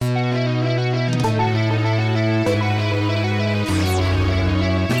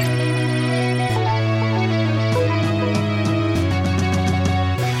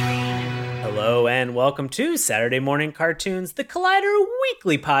welcome to Saturday Morning Cartoons, the Collider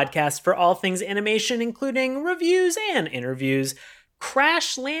weekly podcast for all things animation, including reviews and interviews.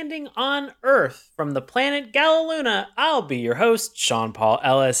 Crash landing on Earth from the planet Galiluna. I'll be your host, Sean Paul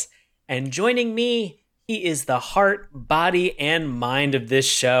Ellis, and joining me, he is the heart, body, and mind of this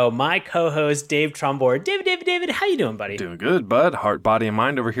show, my co-host, Dave Trombor. David, how you doing, buddy? Doing good, bud. Heart, body, and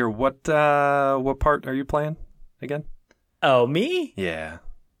mind over here. What part are you playing again? Oh, me? Yeah.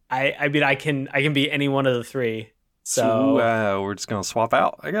 I mean, I can be any one of the three. So we're just gonna swap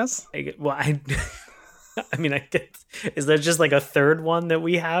out, I guess. I mean, I guess, is there just like a third one that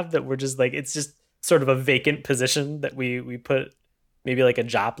we have that we're just like, it's just sort of a vacant position that we put maybe like a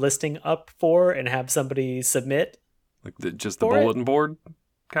job listing up for and have somebody submit? Like the bulletin board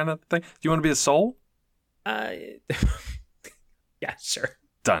kind of thing? Do you want to be a soul? Yeah, sure.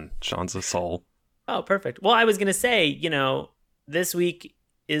 Done. Sean's a soul. Oh, perfect. Well, I was going to say, this week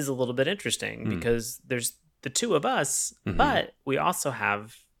is a little bit interesting because there's the two of us, but we also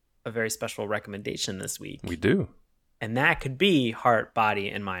have a very special recommendation this week. We do. And that could be heart, body,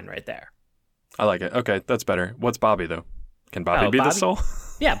 and mind right there. I like it. Okay, that's better. What's Bobby, though? Can Bobby be the soul?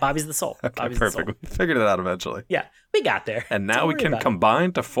 Yeah, Bobby's the soul. Okay, Bobby's perfect. The soul. We figured it out eventually. Yeah, we got there. And now we can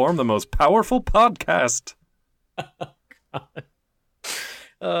combine to form the most powerful podcast.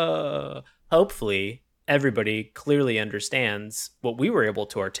 Hopefully, everybody clearly understands what we were able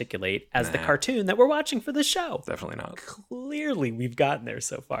to articulate as the cartoon that we're watching for the show. Definitely not. Clearly, we've gotten there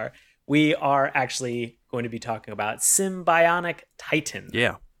so far. We are actually going to be talking about Symbionic Titan.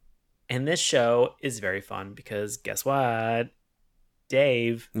 Yeah. And this show is very fun because guess what?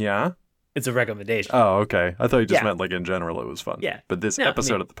 Dave. Yeah? It's a recommendation. Oh, okay. I thought you just meant like in general it was fun. Yeah. But this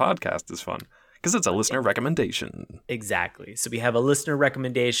episode of the podcast is fun because it's a listener recommendation. Exactly. So we have a listener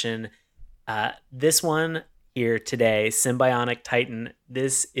recommendation. This one here today, Symbionic Titan,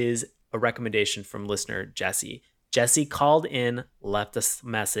 this is a recommendation from listener Jesse. Jesse called in, left us a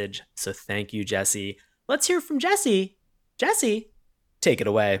message. So thank you, Jesse. Let's hear from Jesse. Jesse, take it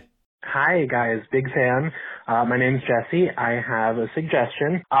away. Hi, guys. Big fan. My name's Jesse. I have a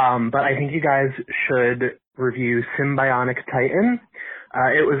suggestion, but I think you guys should review Symbionic Titan.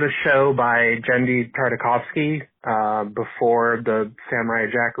 It was a show by Genndy Tartakovsky before the Samurai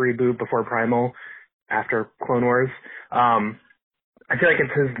Jack reboot, before Primal, after Clone Wars. I feel like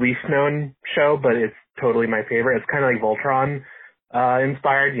it's his least known show, but it's totally my favorite. It's kind of like Voltron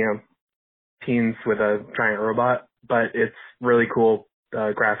inspired, teens with a giant robot, but it's really cool.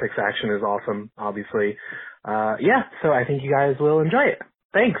 Graphics action is awesome, obviously. So I think you guys will enjoy it.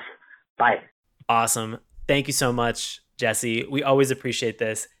 Thanks. Bye. Awesome. Thank you so much, Jesse. We always appreciate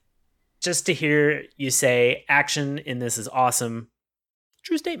this. Just to hear you say action in this is awesome.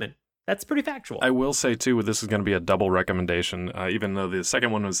 True statement. That's pretty factual. I will say, too, this is going to be a double recommendation, even though the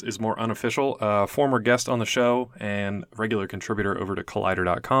second one is more unofficial. Former guest on the show and regular contributor over to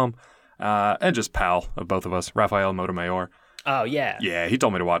Collider.com, and just pal of both of us, Rafael Motomayor. Oh, yeah. Yeah, he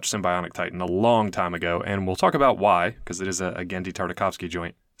told me to watch Symbionic Titan a long time ago, and we'll talk about why, because it is a Genndy Tartakovsky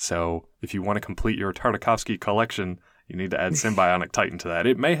joint. So if you want to complete your Tartakovsky collection, you need to add Symbionic Titan to that.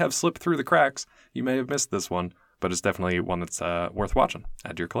 It may have slipped through the cracks. You may have missed this one, but it's definitely one that's worth watching.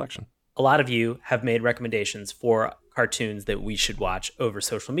 Add to your collection. A lot of you have made recommendations for cartoons that we should watch over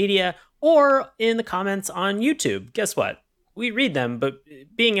social media or in the comments on YouTube. Guess what? We read them, but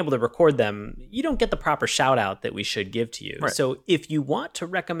being able to record them, you don't get the proper shout out that we should give to you. Right. So if you want to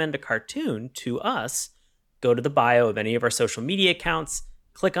recommend a cartoon to us, go to the bio of any of our social media accounts,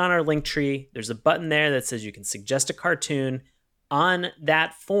 click on our link tree. There's a button there that says you can suggest a cartoon. On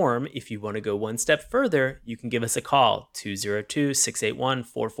that form, if you want to go one step further, you can give us a call,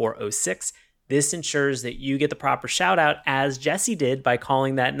 202-681-4406. This ensures that you get the proper shout out as Jesse did by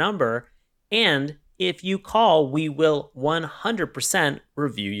calling that number. And if you call, we will 100%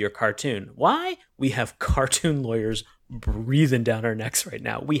 review your cartoon. Why? We have cartoon lawyers breathing down our necks right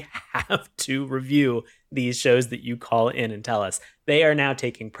now. We have to review these shows that you call in and tell us. They are now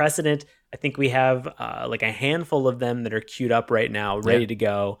taking precedent. I think we have like a handful of them that are queued up right now, ready to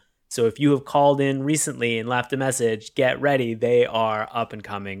go. So if you have called in recently and left a message, get ready. They are up and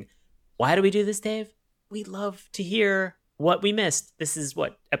coming. Why do we do this, Dave? We love to hear what we missed. This is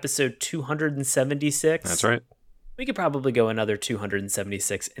episode 276? That's right. We could probably go another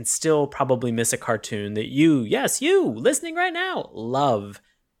 276 and still probably miss a cartoon that you listening right now, love.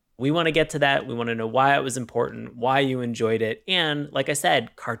 We want to get to that. We want to know why it was important, why you enjoyed it. And like I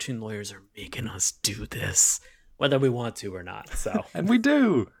said, cartoon lawyers are making us do this, whether we want to or not. So And we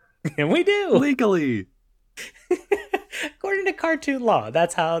do. And we do. Legally. According to cartoon law,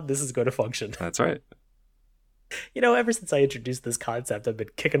 that's how this is going to function. That's right. Ever since I introduced this concept, I've been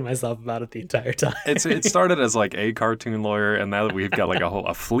kicking myself about it the entire time. It started as like a cartoon lawyer, and now that we've got like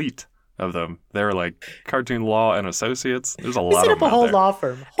a fleet of them, they're like Cartoon Law and Associates. There's a lot of them a whole out there. law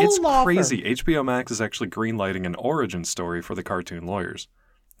firm. It's crazy. HBO Max is actually greenlighting an origin story for the cartoon lawyers.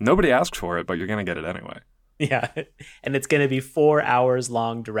 Nobody asked for it, but you're gonna get it anyway. Yeah, and it's gonna be 4 hours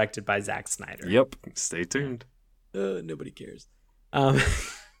long, directed by Zack Snyder. Yep. Stay tuned. Nobody cares.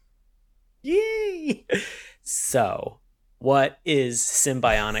 Yay! So, what is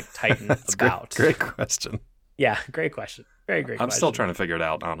Symbionic Titan That's about? Great question. Yeah, great question. Very great question. I'm still trying to figure it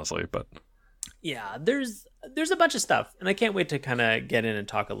out, honestly, but yeah, there's a bunch of stuff, and I can't wait to kind of get in and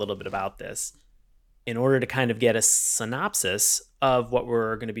talk a little bit about this in order to kind of get a synopsis of what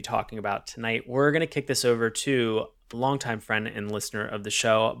we're going to be talking about tonight. We're going to kick this over to a longtime friend and listener of the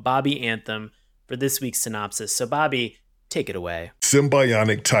show, Bobby Anthem, for this week's synopsis. So, Bobby, take it away.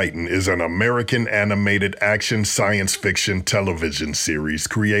 Symbionic Titan is an American animated action science fiction television series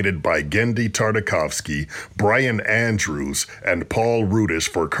created by Genndy Tartakovsky, Brian Andrews, and Paul Rudish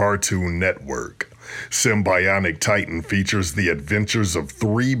for Cartoon Network. Symbionic Titan features the adventures of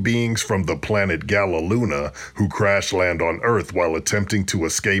 3 beings from the planet Galaluna who crash land on Earth while attempting to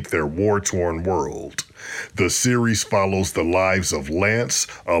escape their war-torn world. The series follows the lives of Lance,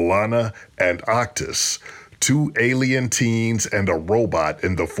 Alana, and Octus, 2 alien teens and a robot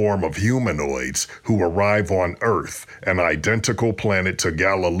in the form of humanoids who arrive on Earth, an identical planet to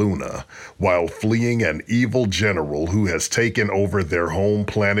Galaluna, while fleeing an evil general who has taken over their home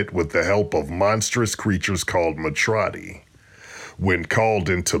planet with the help of monstrous creatures called Matrati. When called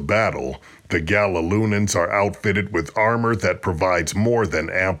into battle, the Galalunans are outfitted with armor that provides more than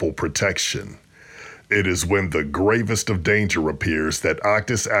ample protection. It is when the gravest of danger appears that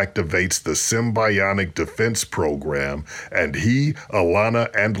Octus activates the Symbionic Defense Program, and he,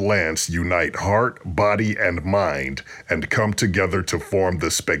 Alana, and Lance unite heart, body, and mind, and come together to form the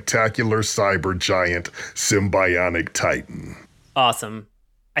spectacular cyber giant Symbionic Titan. Awesome.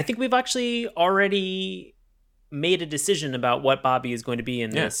 I think we've actually already made a decision about what Bobby is going to be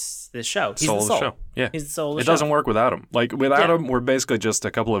in this show. He's the soul. Show. Yeah. He's the soul of the show. It doesn't work without him. Like, without him, we're basically just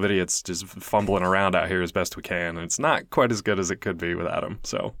a couple of idiots just fumbling around out here as best we can, and it's not quite as good as it could be without him,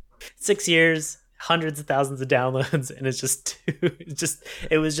 so. 6 years, hundreds of thousands of downloads, and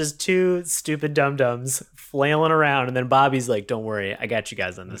it was just 2 stupid dum-dums flailing around, and then Bobby's like, don't worry, I got you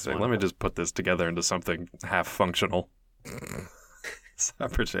guys on this one. Let me just put this together into something half-functional. So I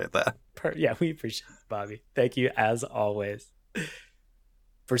appreciate that. Yeah, we appreciate it, Bobby. Thank you, as always.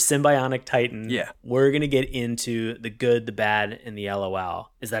 For Symbionic Titan, we're going to get into the good, the bad, and the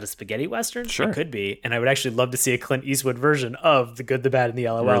LOL. Is that a spaghetti western? Sure. It could be. And I would actually love to see a Clint Eastwood version of the good, the bad, and the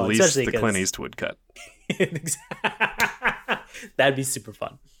LOL. Release the Clint Eastwood cut. That'd be super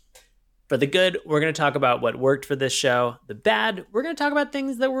fun. For the good, we're going to talk about what worked for this show. The bad, we're going to talk about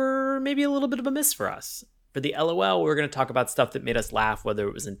things that were maybe a little bit of a miss for us. For the LOL, we're going to talk about stuff that made us laugh, whether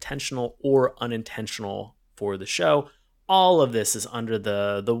it was intentional or unintentional for the show. All of this is under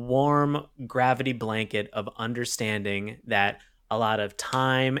the warm gravity blanket of understanding that a lot of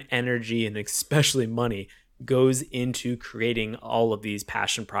time, energy, and especially money goes into creating all of these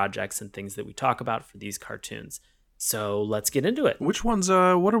passion projects and things that we talk about for these cartoons. So let's get into it. Which ones,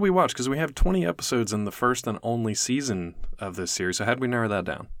 what did we watch? Because we have 20 episodes in the first and only season of this series. So how did we narrow that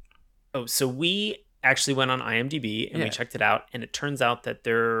down? Oh, so we actually went on IMDb and we checked it out, and it turns out that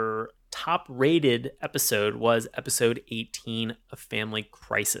their top rated episode was episode 18 of Family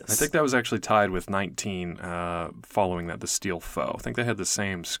Crisis. I think that was actually tied with 19 following that, The Steel Foe. I think they had the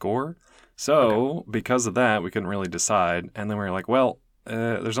same score. So because of that, we couldn't really decide. And then we were like, well,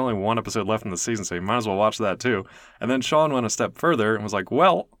 there's only 1 episode left in the season, so you might as well watch that too. And then Sean went a step further and was like,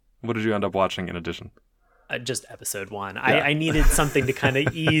 well, what did you end up watching in addition? Just episode 1. Yeah. I needed something to kind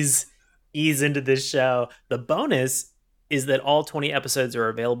of ease into this show. The bonus is that all 20 episodes are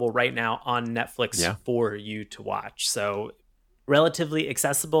available right now on Netflix for you to watch. So relatively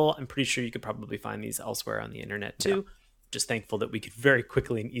accessible. I'm pretty sure you could probably find these elsewhere on the internet too. Yeah. Just thankful that we could very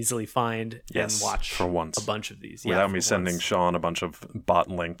quickly and easily find and watch for once. A bunch of these. Without me sending Sean a bunch of bot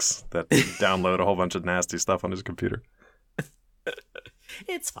links that download a whole bunch of nasty stuff on his computer.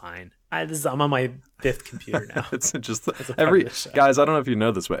 It's fine. I'm on my 5th computer now. It's just guys, I don't know if you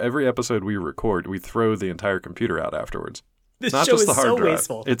know this, but every episode we record, we throw the entire computer out afterwards. This Not show just is the hard so drive.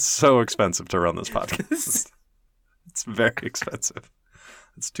 Wasteful. It's so expensive to run this podcast. It's very expensive.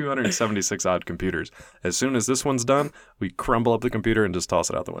 It's 276 odd computers. As soon as this one's done, we crumble up the computer and just toss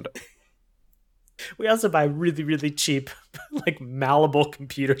it out the window. We also buy really, really cheap, like malleable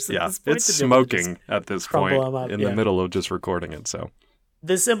computers. It's smoking at this point in the middle of just recording it. So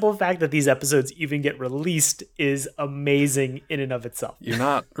the simple fact that these episodes even get released is amazing in and of itself. You're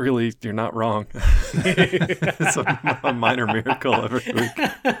not wrong. It's a minor miracle every week.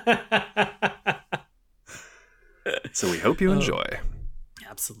 So we hope you enjoy.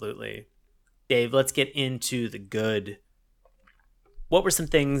 Absolutely. Dave, let's get into the good. What were some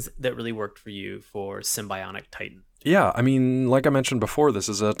things that really worked for you for Symbionic Titan? Yeah, I mean, like I mentioned before, this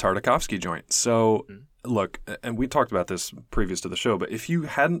is a Tartakovsky joint. So, look, and we talked about this previous to the show, but if you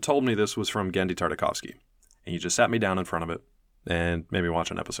hadn't told me this was from Genndy Tartakovsky, and you just sat me down in front of it and made me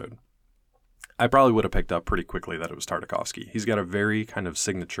watch an episode, I probably would have picked up pretty quickly that it was Tartakovsky. He's got a very kind of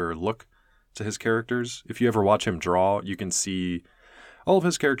signature look to his characters. If you ever watch him draw, you can see all of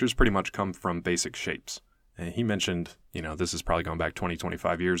his characters pretty much come from basic shapes. And he mentioned, this is probably going back 20,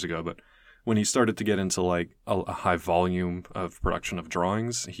 25 years ago, but when he started to get into like a high volume of production of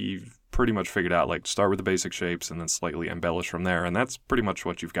drawings, he pretty much figured out like start with the basic shapes and then slightly embellish from there. And that's pretty much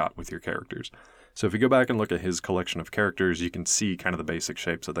what you've got with your characters. So if you go back and look at his collection of characters, you can see kind of the basic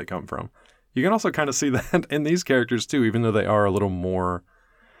shapes that they come from. You can also kind of see that in these characters too, even though they are a little more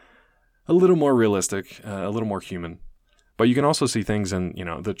realistic, a little more human. But you can also see things in,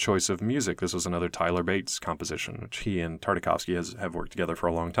 the choice of music. This was another Tyler Bates composition, which he and Tartakovsky have worked together for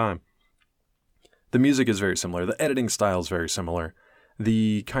a long time. The music is very similar. The editing style is very similar.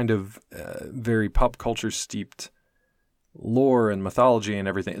 The kind of very pop culture steeped lore and mythology and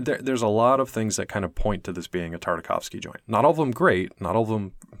everything. There's a lot of things that kind of point to this being a Tartakovsky joint. Not all of them great, not all of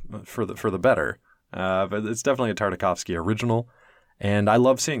them for the better, but it's definitely a Tartakovsky original. And I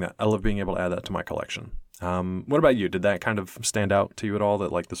love seeing that. I love being able to add that to my collection. What about you? Did that kind of stand out to you at all,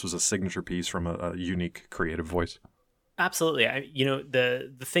 that like this was a signature piece from a unique creative voice? Absolutely. The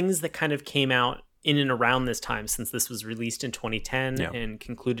things that kind of came out in and around this time, since this was released in 2010 and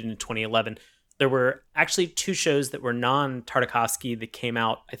concluded in 2011, there were actually two shows that were non-Tartakovsky that came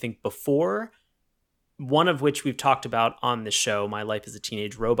out, I think, before, one of which we've talked about on this show, My Life as a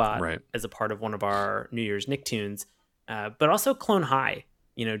Teenage Robot, right, as a part of one of our New Year's Nicktoons, but also Clone High,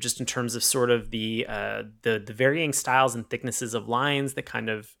 just in terms of sort of the varying styles and thicknesses of lines that kind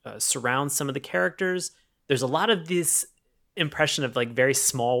of surround some of the characters. There's a lot of this impression of like very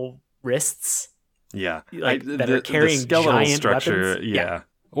small wrists. Yeah, that are carrying giant structure, weapons. Yeah,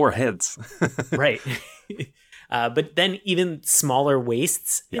 or heads. Right. But then even smaller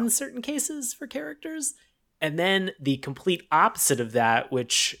waists in certain cases for characters. And then the complete opposite of that,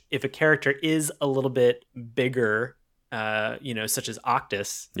 which if a character is a little bit bigger, such as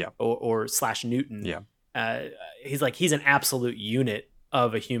Octus or / Newton, he's an absolute unit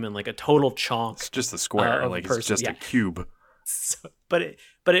of a human, like a total chonk. It's just a square, like it's just a cube. So, but it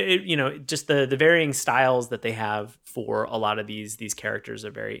just the varying styles that they have for a lot of these characters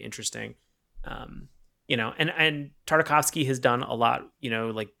are very interesting. And Tartakovsky has done a lot,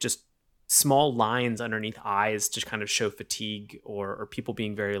 like just small lines underneath eyes to kind of show fatigue or people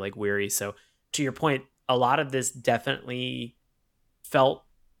being very like weary. So to your point, a lot of this definitely felt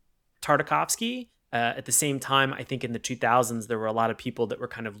Tartakovsky. At the same time, I think in the 2000s, there were a lot of people that were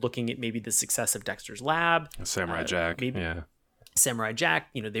kind of looking at maybe the success of Dexter's Lab. Samurai Jack, Samurai Jack,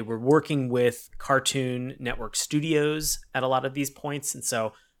 they were working with Cartoon Network Studios at a lot of these points. And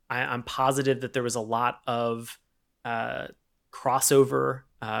so I'm positive that there was a lot of crossover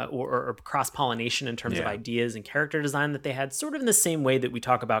or cross-pollination in terms of ideas and character design that they had, sort of in the same way that we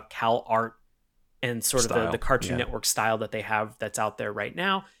talk about Cal Art and sort of the Cartoon Network style that they have that's out there right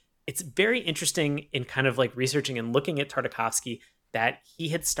now. It's very interesting in kind of like researching and looking at Tartakovsky that he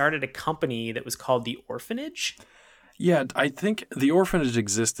had started a company that was called The Orphanage. Yeah, I think The Orphanage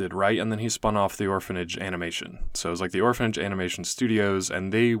existed, right? And then he spun off The Orphanage Animation. So it was like The Orphanage Animation Studios,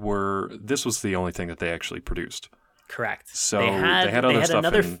 and this was the only thing that they actually produced. Correct. So they had other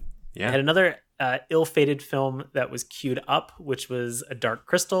stuff. They had another ill-fated film that was queued up, which was a Dark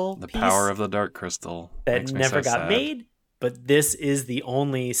Crystal The piece Power of the Dark Crystal. that never got made. But this is the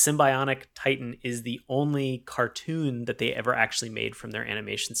only Symbionic Titan is the only cartoon that they ever actually made from their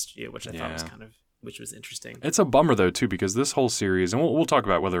animation studio, which I thought which was interesting. It's a bummer though too, because this whole series, and we'll talk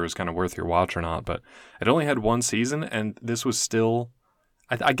about whether it was kind of worth your watch or not, but it only had one season, and this was still,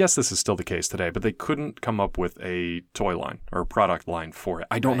 I guess this is still the case today, but they couldn't come up with a toy line or a product line for it.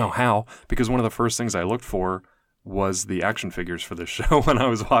 I don't know how, because one of the first things I looked for was the action figures for this show when I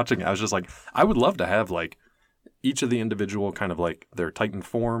was watching it. I was just like, I would love to have like each of the individual kind of like their Titan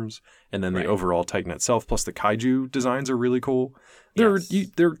forms and then the overall Titan itself, plus the kaiju designs are really cool. They're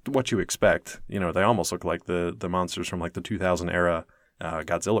what you expect. They almost look like the monsters from like the 2000 era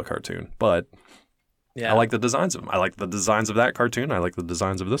Godzilla cartoon, but I like the designs of them. I like the designs of that cartoon. I like the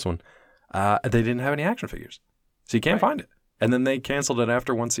designs of this one. They didn't have any action figures, so you can't find it. And then they canceled it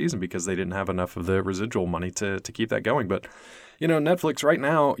after one season because they didn't have enough of the residual money to keep that going. But, Netflix right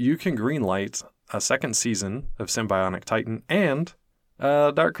now, you can greenlight a second season of Symbionic Titan and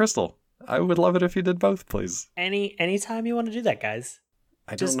Dark Crystal. I would love it if you did both, please. Anytime you want to do that, guys.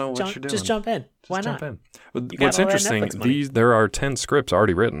 I don't know what you're doing. Just jump in. Why not? What's interesting, there are 10 scripts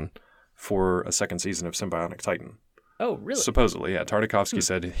already written for a second season of Symbionic Titan. Oh, really? Supposedly, yeah. Tartakovsky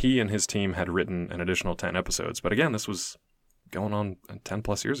said he and his team had written an additional 10 episodes. But again, this was going on 10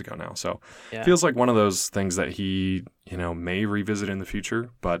 plus years ago now. So it feels like one of those things that he, may revisit in the future,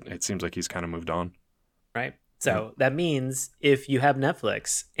 but it seems like he's kind of moved on. Right. So that means if you have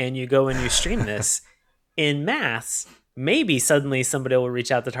Netflix and you go and you stream this in mass, maybe suddenly somebody will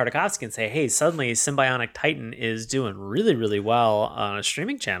reach out to Tartakovsky and say, hey, suddenly Symbionic Titan is doing really, really well on a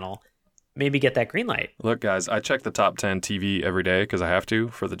streaming channel. Maybe get that green light. Look, guys, I check the top 10 TV every day because I have to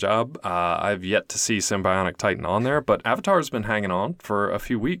for the job. I've yet to see Symbionic Titan on there, but Avatar's been hanging on for a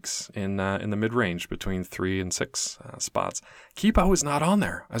few weeks in the mid-range between 3 and 6 spots. Kipo is not on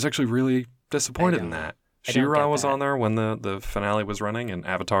there. I was actually really disappointed in that. She-Ra was on there when the finale was running, and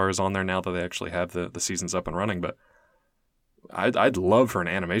Avatar is on there now that they actually have the seasons up and running. But I'd love for an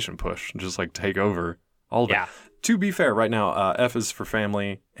animation push, just like take over all of it. To be fair, right now, F is for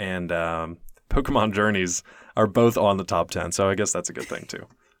Family and Pokemon Journeys are both on the top 10, so I guess that's a good thing too.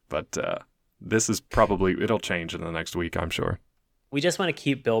 But this is it'll change in the next week, I'm sure. We just want to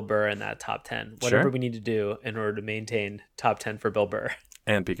keep Bill Burr in that top 10, whatever we need to do in order to maintain top 10 for Bill Burr.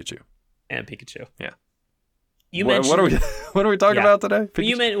 And Pikachu. Yeah. What are we talking about today?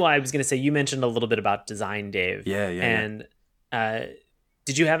 I was going to say, you mentioned a little bit about design, Dave. Yeah. And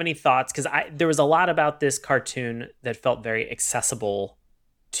did you have any thoughts? Because there was a lot about this cartoon that felt very accessible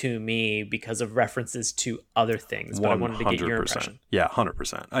to me because of references to other things. But I wanted to get your impression. Yeah,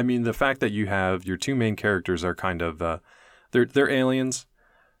 100%. I mean, the fact that you have your two main characters are kind of they're aliens.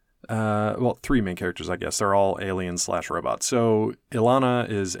 Well, three main characters, I guess. They're all aliens / robots. So Ilana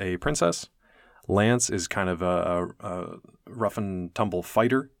is a princess. Lance is kind of a rough and tumble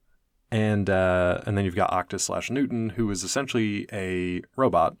fighter. And then you've got Octus / Newton, who is essentially a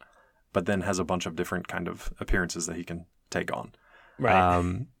robot, but then has a bunch of different kind of appearances that he can take on.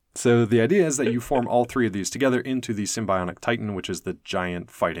 Right. So the idea is that you form all three of these together into the Symbionic Titan, which is the giant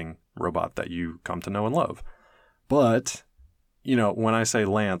fighting robot that you come to know and love. But, when I say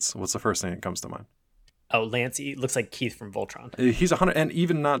Lance, what's the first thing that comes to mind? Oh, Lance, he looks like Keith from Voltron. He's 100, and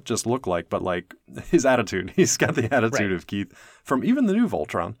even not just look like, but like his attitude. He's got the attitude of Keith from even the new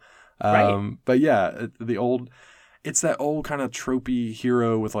Voltron. Right. But yeah, it's that old kind of tropey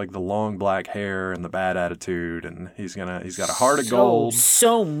hero with like the long black hair and the bad attitude, and he's got a heart of gold.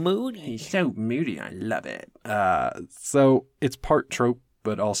 So moody. He's so moody. I love it. So it's part trope,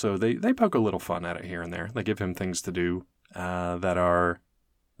 but also they poke a little fun at it here and there. They give him things to do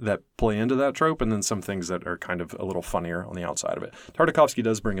that play into that trope, and then some things that are kind of a little funnier on the outside of it. Tartakovsky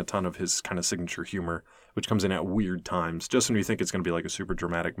does bring a ton of his kind of signature humor, which comes in at weird times. Just when you think it's going to be like a super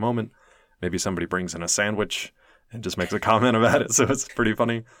dramatic moment, maybe somebody brings in a sandwich and just makes a comment about it, so it's pretty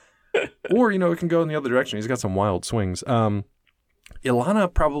funny. Or, it can go in the other direction. He's got some wild swings.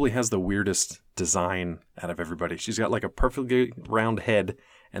 Ilana probably has the weirdest design out of everybody. She's got like a perfectly round head,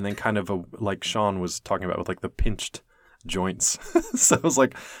 and then kind of like Sean was talking about with like the pinched joints. So it was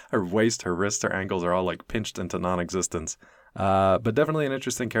like her waist, her wrists, her ankles are all like pinched into non-existence. But definitely an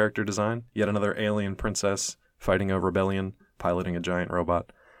interesting character design. Yet another alien princess fighting a rebellion, piloting a giant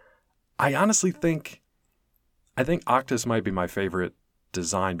robot. I honestly think Octus might be my favorite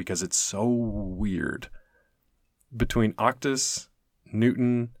design because it's so weird. Between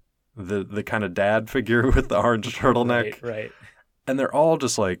Newton, the kind of dad figure with the orange turtleneck, right, and they're all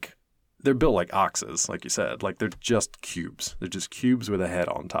just like, they're built like oxes, like you said. Like they're just cubes. They're just cubes with a head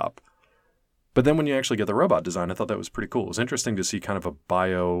on top. But then when you actually get the robot design, I thought that was pretty cool. It was interesting to see kind of a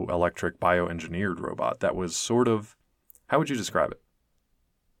bioengineered robot that was sort of, how would you describe it?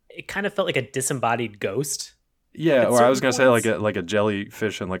 It kind of felt like a disembodied ghost. Yeah, or I was going to say like a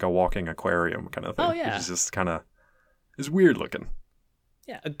jellyfish in like a walking aquarium kind of thing. Oh, yeah. It's just kind of, it's weird looking.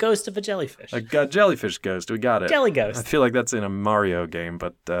 Yeah, a ghost of a jellyfish. A jellyfish ghost. We got it. Jelly ghost. I feel like that's in a Mario game,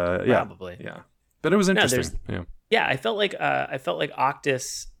 but yeah. Probably. Yeah. But it was interesting. Yeah, I felt like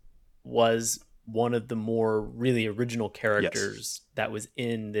Octus was one of the more really original characters that was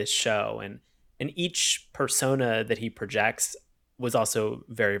in this show, and each persona that he projects was also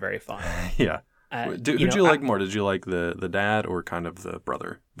very, very fun. Yeah. Who'd you like more? Did you like the dad or kind of the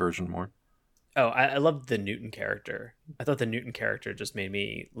brother version more? Oh, I loved the Newton character. I thought the Newton character just made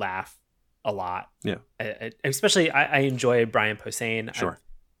me laugh a lot. Yeah. Especially, I enjoy Brian Posehn. Sure.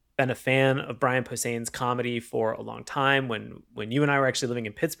 been a fan of Brian Posehn's comedy for a long time. When you and I were actually living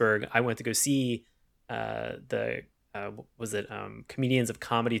in Pittsburgh, I went to go see Comedians of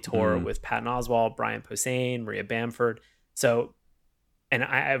Comedy tour with Patton Oswalt, Brian Posehn, Maria Bamford. So, and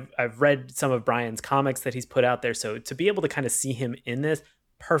I've read some of Brian's comics that he's put out there. So to be able to kind of see him in this,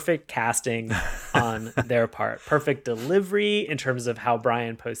 perfect casting on their part, perfect delivery in terms of how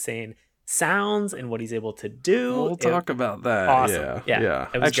Brian Posehn sounds and what he's able to do. We'll talk about that. Awesome. Yeah.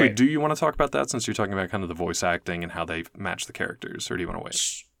 It was Actually, great. do you want to talk about that since you're talking about kind of the voice acting and how they match the characters, or do you want to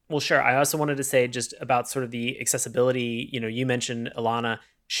wait? Well, sure. I also wanted to say just about sort of the accessibility. You mentioned Ilana.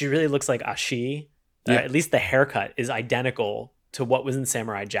 She really looks like Ashi. At least the haircut is identical to what was in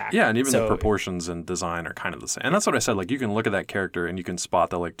Samurai Jack. Yeah, and even the proportions and design are kind of the same. And that's what I said. Like, you can look at that character and you can spot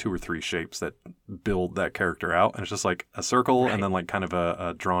the like 2 or 3 shapes that build that character out. And it's just like a circle and then like kind of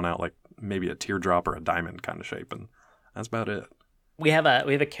a drawn out, like maybe a teardrop or a diamond kind of shape. And that's about it. We have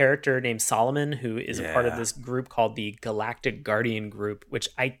a character named Solomon who is a part of this group called the Galactic Guardian Group, which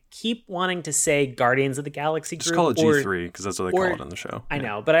I keep wanting to say Guardians of the Galaxy Group. Just call it G3 because that's what they call it in the show. I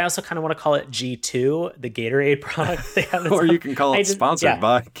know, but I also kind of want to call it G2, the Gatorade product they have. Or you can call it sponsored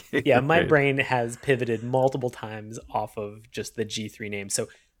by Gatorade. Yeah, my brain has pivoted multiple times off of just the G3 name. So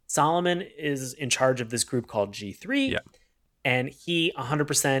Solomon is in charge of this group called G3. Yeah. And he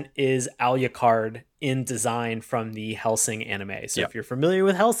 100% is Alucard in design from the Hellsing anime. So if you're familiar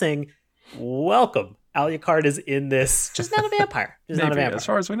with Hellsing, welcome. Alucard is in this, just not a vampire. Not a vampire. As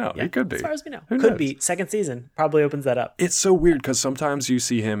far as we know. He could be. As far as we know. Who Could knows? be. Second season probably opens that up. It's so weird because sometimes you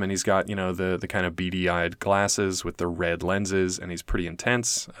see him and he's got, the kind of beady-eyed glasses with the red lenses and he's pretty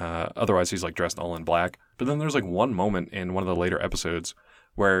intense. Otherwise, he's like dressed all in black. But then there's like one moment in one of the later episodes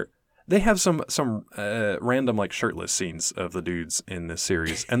where they have some random like shirtless scenes of the dudes in this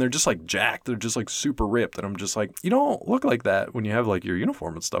series, and they're just like jacked. They're just like super ripped, and I'm just like, you don't look like that when you have like your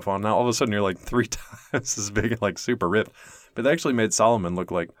uniform and stuff on. Now all of a sudden you're like 3 times as big and like super ripped. But they actually made Solomon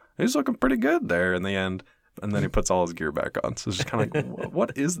look like he's looking pretty good there in the end, and then he puts all his gear back on. So it's just kind of like,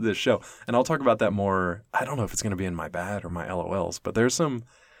 what is this show? And I'll talk about that more. I don't know if it's going to be in my bad or my LOLs, but there's some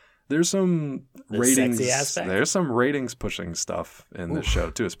ratings. Sexy aspect. There's some ratings pushing stuff in this show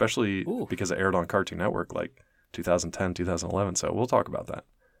too, especially because it aired on Cartoon Network like 2010, 2011. So we'll talk about that.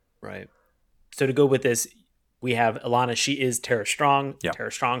 Right. So to go with this, we have Ilana. She is Tara Strong. Yep.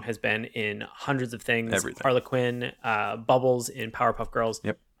 Tara Strong has been in hundreds of things. Everything. Harley Quinn, Bubbles in Powerpuff Girls.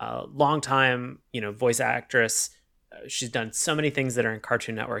 Yep. Long time, voice actress. She's done so many things that are in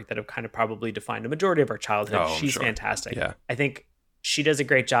Cartoon Network that have kind of probably defined a majority of our childhood. Oh, She's sure. fantastic. Yeah. I think she does a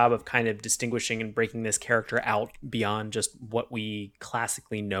great job of kind of distinguishing and breaking this character out beyond just what we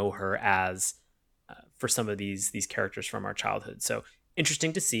classically know her as for some of these characters from our childhood. So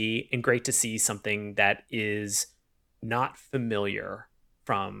interesting to see and great to see something that is not familiar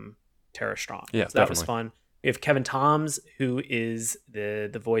from Tara Strong. Yeah, so that was fun. We have Kevin Toms, who is the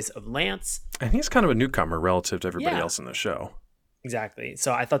voice of Lance. And he's kind of a newcomer relative to everybody else in the show. Exactly.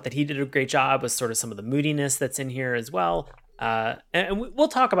 So I thought that he did a great job with sort of some of the moodiness that's in here as well. And we'll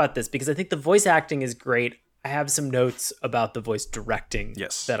talk about this because I think the voice acting is great. I have some notes about the voice directing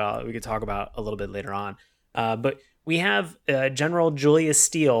that we could talk about a little bit later on. But we have General Julius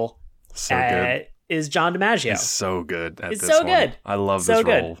Steele is John DiMaggio. He's so good at it's this so one. good. I love so this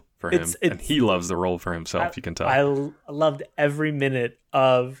good. role for him. And he loves the role for himself, you can tell. I loved every minute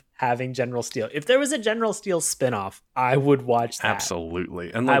of having General Steele. If there was a General Steele spinoff, I would watch that.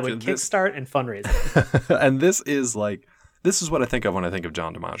 Absolutely. And like, I would kickstart and fundraise it. And this is what I think of when I think of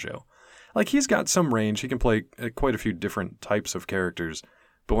John DiMaggio. Like, he's got some range. He can play quite a few different types of characters.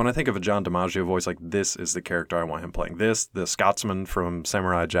 But when I think of a John DiMaggio voice, like, this is the character I want him playing. This, the Scotsman from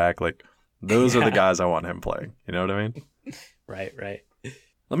Samurai Jack, like, those are the guys I want him playing. You know what I mean? Right.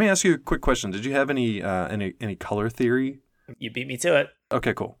 Let me ask you a quick question. Did you have any color theory? You beat me to it.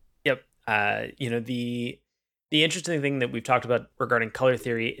 Okay, cool. Yep. The interesting thing that we've talked about regarding color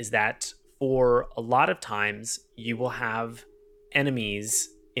theory is that for a lot of times you will have enemies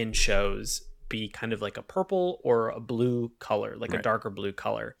in shows be kind of like a purple or a blue color, like a darker blue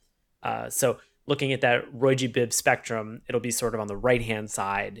color. So looking at that Roy G. Biv spectrum, it'll be sort of on the right-hand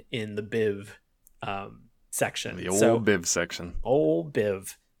side in the Biv section. The old Biv section. Old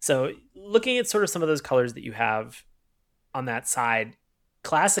Biv. So looking at sort of some of those colors that you have on that side,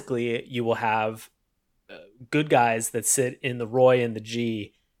 classically you will have good guys that sit in the Roy and the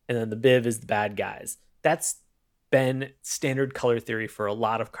G, and then the Biv is the bad guys. That's been standard color theory for a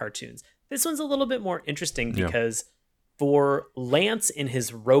lot of cartoons. This one's a little bit more interesting because for Lance in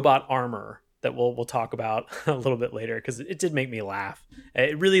his robot armor that we'll talk about a little bit later, because it did make me laugh.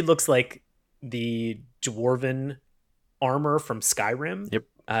 It really looks like the Dwarven armor from Skyrim. Yep.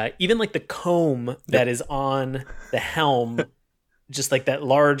 Even like the comb that is on the helm, just like that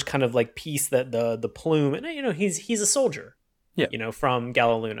large kind of like piece that the plume, and you know, he's a soldier, you know, from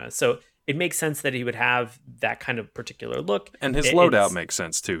Galaluna. So it makes sense that he would have that kind of particular look. And his loadout makes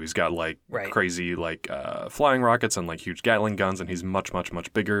sense too. He's got like crazy like flying rockets and like huge Gatling guns, and he's much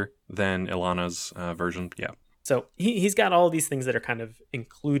bigger than Ilana's version. Yeah. So he's got all these things that are kind of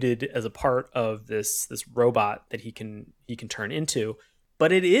included as a part of this robot that he can turn into,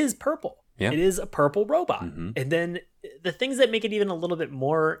 but it is purple. Yeah. It is a purple robot. Mm-hmm. And then the things that make it even a little bit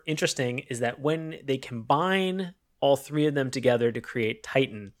more interesting is that when they combine all three of them together to create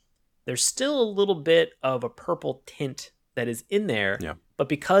Titan, there's still a little bit of a purple tint that is in there. Yeah. But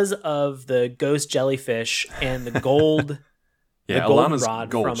because of the ghost jellyfish and the gold, yeah, the Ilana's goldenrod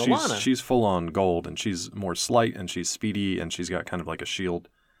gold. From Ilana. She's full on gold, and she's more slight, and she's speedy, and she's got kind of like a shield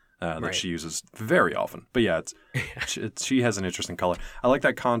that she uses very often. But yeah, she has an interesting color. I like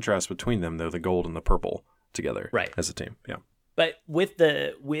that contrast between them, though, the gold and the purple together as a team. Yeah. But with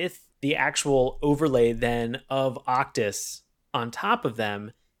the actual overlay then of Octus on top of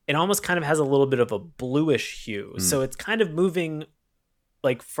them, it almost kind of has a little bit of a bluish hue. So it's kind of moving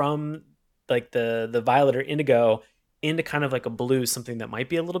like from like the violet or indigo into kind of like a blue, something that might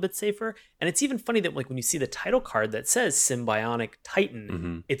be a little bit safer. And it's even funny that like when you see the title card that says Symbionic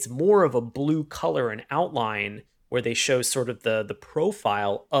Titan, it's more of a blue color and outline where they show sort of the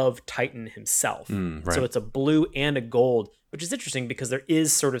profile of Titan himself. So it's a blue and a gold, which is interesting because there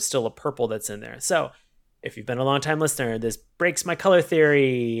is sort of still a purple that's in there. So if you've been a long-time listener, this breaks my color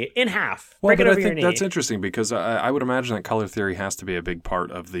theory in half. Well, Break it but over I your think knee. that's interesting because I would imagine that color theory has to be a big part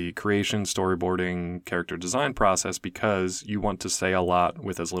of the creation, storyboarding, character design process because you want to say a lot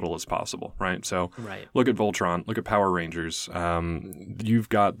with as little as possible, right? So look at Voltron, look at Power Rangers. You've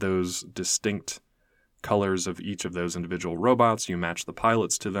got those distinct colors of each of those individual robots. You match the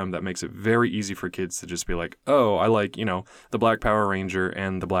pilots to them. That makes it very easy for kids to just be like, oh, I like, you know, the black Power Ranger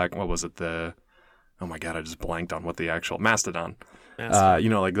and the black, what was it, oh my God, I just blanked on what the actual Mastodon. You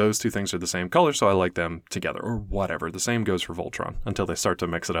know, like those two things are the same color, so I like them together or whatever. The same goes for Voltron until they start to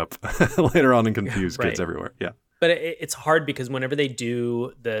mix it up later on and confuse kids everywhere. Yeah. But it's hard because whenever they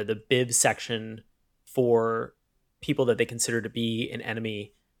do the bib section for people that they consider to be an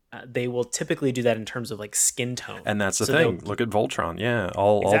enemy, they will typically do that in terms of like skin tone. And that's the thing. Look at Voltron. Yeah.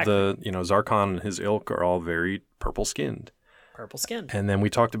 All the, you know, Zarkon and his ilk are all very purple skinned. Purple skin. And then we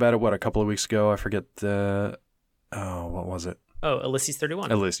talked about it, a couple of weeks ago? I forget what was it? Oh, Ulysses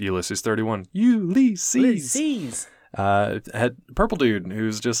 31. Ulysses 31. Ulysses. Had Purple Dude,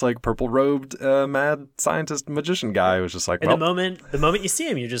 who's just like purple robed, mad scientist magician guy, who was just like, the moment you see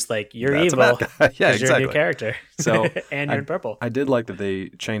him, you're just like, you're that's evil. Yeah, exactly. You're a new character. So and you're in purple. I did like that they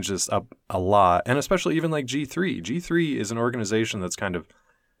changed this up a lot, and especially even like G3. G3 is an organization that's kind of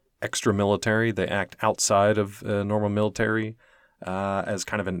extra military. They act outside of normal military as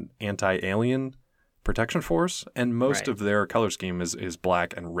kind of an anti-alien protection force, and most of their color scheme is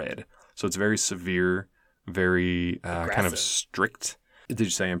black and red. So it's very severe, very kind of strict. Did you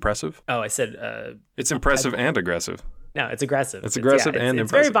say impressive? Oh, I said it's impressive and aggressive. No, it's aggressive. It's aggressive and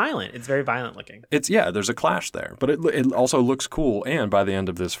it's impressive. very violent. It's very violent looking. There's a clash there, but it also looks cool. And by the end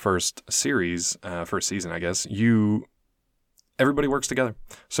of this first season, I guess, everybody works together.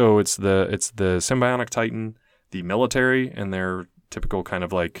 So it's the Symbionic Titan, the military, and their typical kind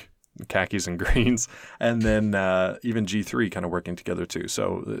of like khakis and greens, and then even G3 kind of working together too.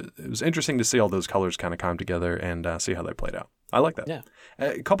 So it was interesting to see all those colors kind of come together and see how they played out. I like that.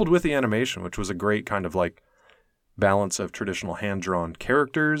 Yeah. Coupled with the animation, which was a great kind of like balance of traditional hand-drawn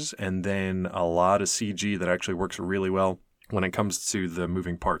characters and then a lot of CG that actually works really well when it comes to the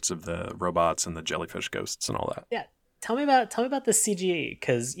moving parts of the robots and the jellyfish ghosts and all that. Yeah. Tell me about the CG,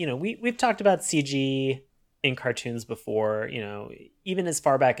 because, you know, we've talked about CG in cartoons before, you know, even as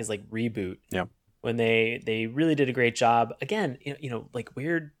far back as like Reboot. Yeah. When they really did a great job. Again, you know, like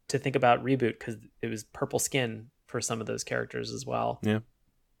weird to think about Reboot because it was purple skin for some of those characters as well. Yeah.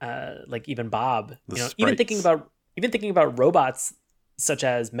 Like even Bob, The you know, sprites. even thinking about robots such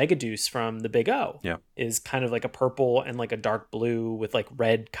as Megaduce from the Big O. Yeah. Is kind of like a purple and like a dark blue with like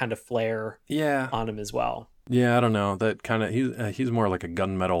red kind of flare on him as well. Yeah, I don't know. That kind of he's more like a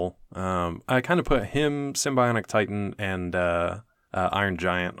gunmetal. I kind of put him, Symbionic Titan, and Iron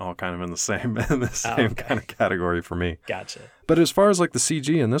Giant all kind of in the same kind of category for me. Gotcha. But as far as like the CG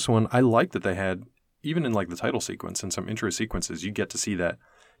in this one, I like that they had, even in like the title sequence and some intro sequences, you get to see that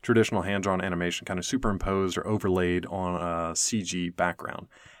traditional hand-drawn animation kind of superimposed or overlaid on a CG background.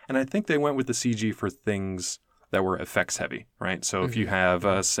 And I think they went with the CG for things that were effects heavy, right? So if you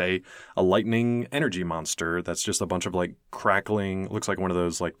have, say, a lightning energy monster that's just a bunch of like crackling, looks like one of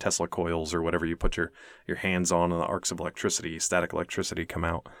those like Tesla coils or whatever you put your hands on and the arcs of electricity, static electricity come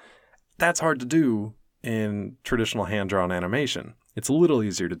out. That's hard to do in traditional hand-drawn animation. It's a little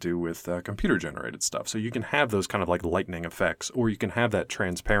easier to do with computer-generated stuff. So you can have those kind of like lightning effects, or you can have that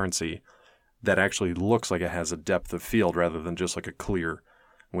transparency that actually looks like it has a depth of field rather than just like a clear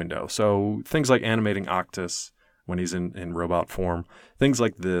window. So things like animating Octus when he's in robot form, things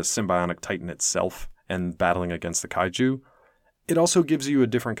like the Symbionic Titan itself and battling against the kaiju, it also gives you a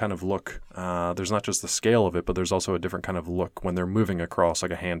different kind of look. There's not just the scale of it, but there's also a different kind of look when they're moving across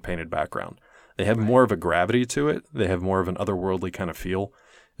like a hand-painted background. They have more of a gravity to it. They have more of an otherworldly kind of feel,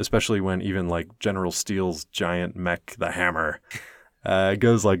 especially when even like General Steel's giant mech, the Hammer,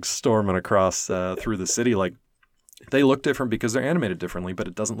 goes like storming across through the city. Like, they look different because they're animated differently, but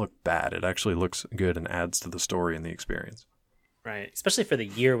it doesn't look bad. It actually looks good and adds to the story and the experience. Right. Especially for the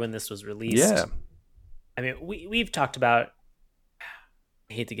year when this was released. Yeah. I mean, we've talked about,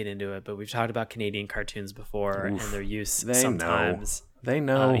 I hate to get into it, but we've talked about Canadian cartoons before and their use sometimes. They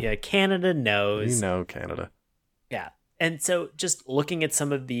know. Yeah, Canada knows. You know Canada. Yeah. And so just looking at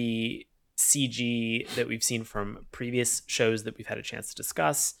some of the CG that we've seen from previous shows that we've had a chance to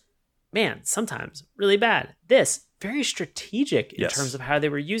discuss, man, sometimes really bad. This, very strategic in terms of how they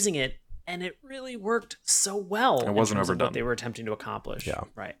were using it, and it really worked so well. It wasn't overdone. What they were attempting to accomplish. Yeah.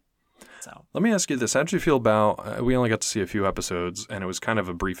 Right. So let me ask you this. How did you feel about, we only got to see a few episodes, and it was kind of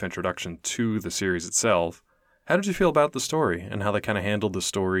a brief introduction to the series itself. How did you feel about the story and how they kind of handled the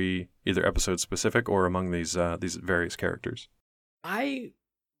story, either episode specific or among these various characters? I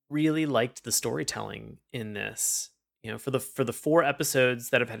really liked the storytelling in this. You know, for the 4 episodes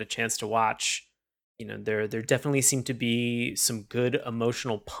that I've had a chance to watch, you know, there definitely seemed to be some good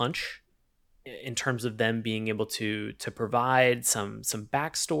emotional punch in terms of them being able to provide some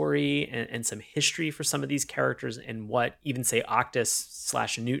backstory and some history for some of these characters and what even say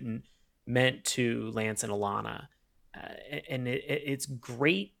Octus/Newton meant to Lance and Alana. And it's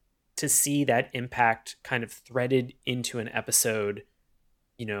great to see that impact kind of threaded into an episode,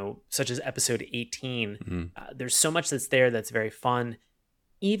 you know, such as episode 18. Mm-hmm. There's so much that's there that's very fun.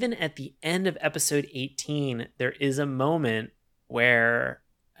 Even at the end of episode 18, there is a moment where,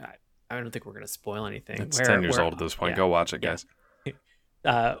 I don't think we're going to spoil anything. It's 10 years old at this point. Yeah, go watch it, guys.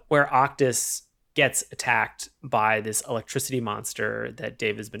 Where Octus gets attacked by this electricity monster that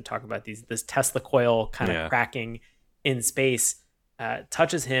Dave has been talking about, this Tesla coil kind of cracking in space,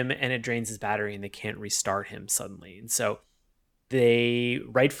 touches him and it drains his battery and they can't restart him suddenly. And so they,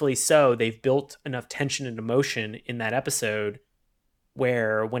 rightfully so, they've built enough tension and emotion in that episode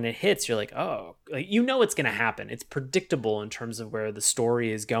where when it hits, you're like, oh, like, you know it's going to happen. It's predictable in terms of where the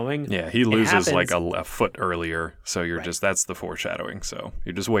story is going. Yeah, he loses like a foot earlier, so you're that's the foreshadowing. So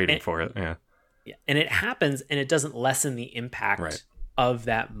you're just waiting for it. Yeah. Yeah, and it happens, and it doesn't lessen the impact of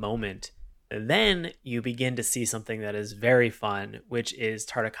that moment. And then you begin to see something that is very fun, which is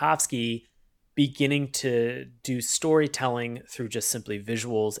Tartakovsky beginning to do storytelling through just simply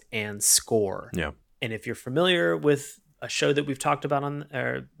visuals and score. Yeah. And if you're familiar with a show that we've talked about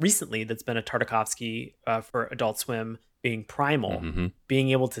on recently that's been a Tartakovsky for Adult Swim, being Primal, being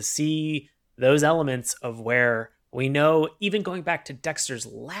able to see those elements of where we know, even going back to Dexter's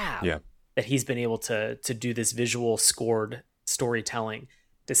Lab, that he's been able to do this visual scored storytelling,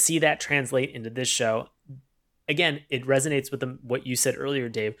 to see that translate into this show. Again, it resonates with what you said earlier,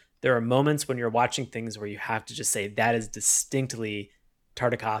 Dave. There are moments when you're watching things where you have to just say, that is distinctly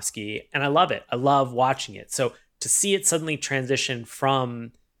Tartakovsky. And I love it. I love watching it. So to see it suddenly transition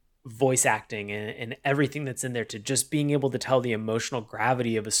from voice acting and everything that's in there to just being able to tell the emotional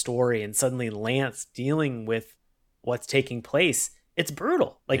gravity of a story, and suddenly Lance dealing with what's taking place, it's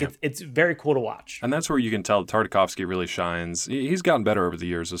brutal. Like it's very cool to watch. And that's where you can tell Tartakovsky really shines. He's gotten better over the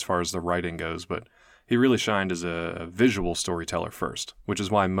years as far as the writing goes, but he really shined as a visual storyteller first, which is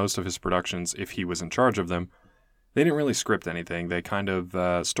why most of his productions, if he was in charge of them, they didn't really script anything. They kind of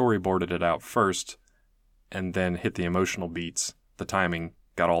storyboarded it out first and then hit the emotional beats, the timing,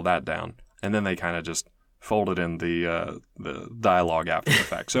 got all that down. And then they kind of just folded in the dialogue after the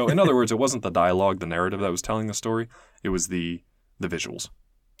fact. So in other words, it wasn't the dialogue, the narrative that was telling the story. It was the visuals,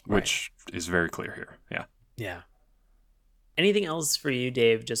 which is very clear here. Yeah. Yeah. Anything else for you,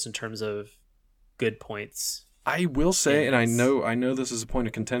 Dave, just in terms of good points? I will say, and I know this is a point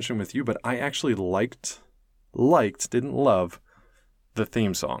of contention with you, but I actually didn't love the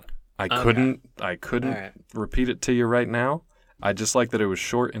theme song. I couldn't repeat it to you right now. I just like that it was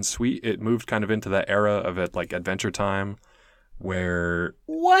short and sweet. It moved kind of into that era of it, like Adventure Time, where...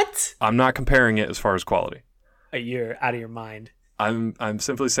 What? I'm not comparing it as far as quality. you're out of your mind. I'm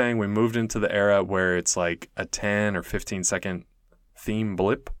simply saying we moved into the era where it's like a 10 or 15 second theme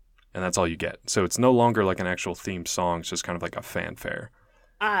blip, and that's all you get. So it's no longer like an actual theme song. It's just kind of like a fanfare.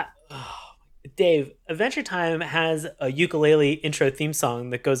 Dave, Adventure Time has a ukulele intro theme song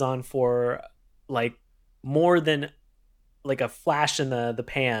that goes on for like more than like a flash in the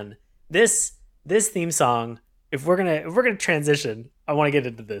pan. This theme song, if we're gonna transition, I want to get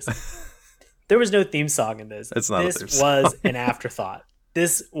into this. There was no theme song in this. It's not. This was an afterthought.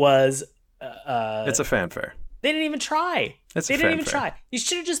 This was. It's a fanfare. They didn't even try. They didn't even try. You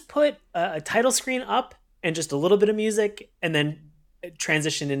should have just put a title screen up and just a little bit of music, and then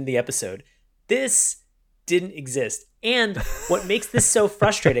transition into the episode. This didn't exist. And what makes this so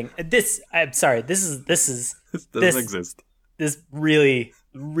frustrating? I'm sorry. This doesn't exist. This really,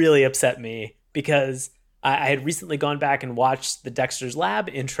 really upset me because I had recently gone back and watched the Dexter's Lab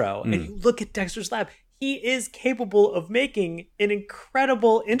intro, and you look at Dexter's Lab. He is capable of making an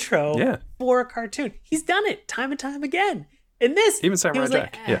incredible intro for a cartoon. He's done it time and time again. In this, even Samurai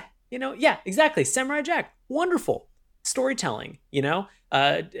Jack, exactly. Samurai Jack, wonderful storytelling.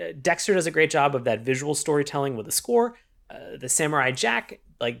 Dexter does a great job of that visual storytelling with the score. The Samurai Jack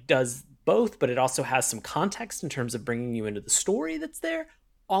does both, but it also has some context in terms of bringing you into the story that's there.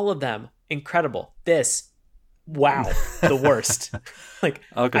 All of them incredible. This. Wow, the worst.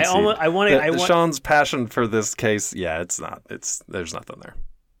 Sean's passion for this case. Yeah, it's not. There's nothing there.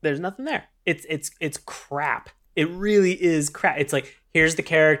 There's nothing there. It's crap. It really is crap. It's like, here's the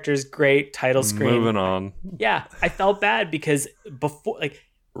characters, great title screen. Moving on. Yeah, I felt bad because before,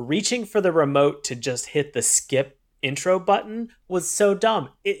 reaching for the remote to just hit the skip intro button was so dumb.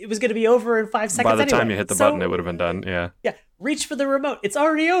 It was going to be over in 5 seconds. By the time you hit the button, it would have been done. Yeah. Yeah. Reach for the remote. It's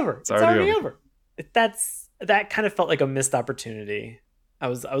already over. It's already over. That kind of felt like a missed opportunity. I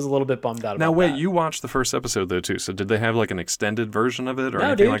was a little bit bummed out about that. Now, wait, you watched the first episode, though, too. So did they have, an extended version of it or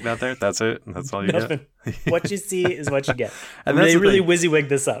anything like that there? That's it? That's all you get? What you see is what you get. And they really WYSIWYG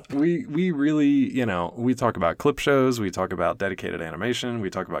this up. We really, we talk about clip shows. We talk about dedicated animation.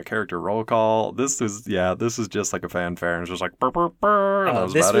 We talk about character roll call. This is just like a fanfare. And it's just like, burr, burr, burr. And that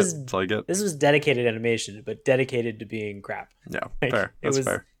was about it. That's all you get. This was dedicated animation, but dedicated to being crap. Yeah, fair. That's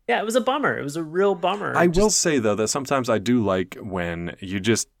fair. Yeah, it was a bummer. It was a real bummer. I will say, though, that sometimes I do like when you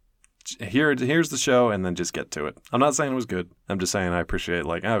just here's the show and then just get to it. I'm not saying it was good. I'm just saying I appreciate,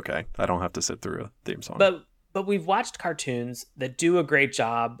 okay, I don't have to sit through a theme song. But we've watched cartoons that do a great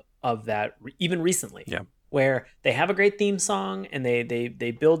job of that, even recently. Yeah. Where they have a great theme song and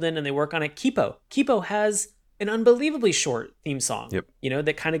they build in and they work on it. Kipo has an unbelievably short theme song. Yep.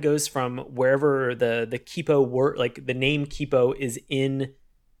 That kind of goes from wherever the Kipo word, the name Kipo is in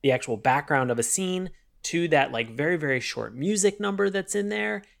the actual background of a scene, to that very, very short music number that's in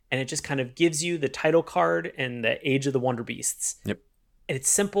there. And it just kind of gives you the title card and the Age of the Wonder Beasts. Yep. And it's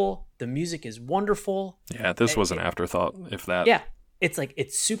simple. The music is wonderful. Yeah, this was an afterthought, if that. Yeah.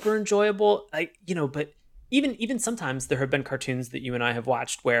 It's super enjoyable. But even sometimes there have been cartoons that you and I have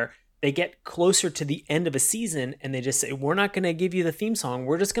watched where they get closer to the end of a season and they just say, we're not going to give you the theme song.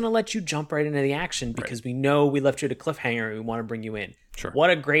 We're just going to let you jump right into the action because we know we left you at a cliffhanger and we want to bring you in. Sure. What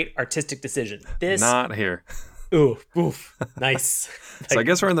a great artistic decision. This not here. Oof. Nice. So I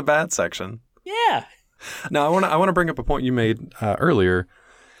guess we're in the bad section. Yeah. Now I want to bring up a point you made earlier.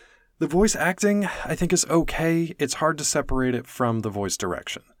 The voice acting, I think, is okay. It's hard to separate it from the voice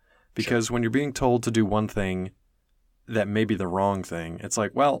direction because when you're being told to do one thing that may be the wrong thing, it's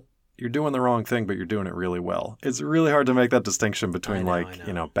like, well, you're doing the wrong thing, but you're doing it really well. It's really hard to make that distinction between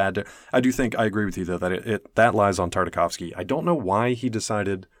bad. I do think I agree with you though that that lies on Tartakovsky. I don't know why he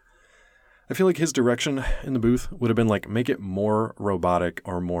decided. I feel like his direction in the booth would have been make it more robotic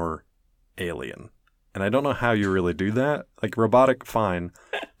or more alien. And I don't know how you really do that. Robotic, fine,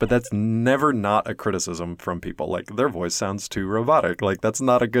 but that's never not a criticism from people. Their voice sounds too robotic. That's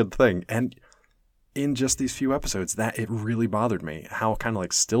not a good thing. And in just these few episodes, that it really bothered me how kind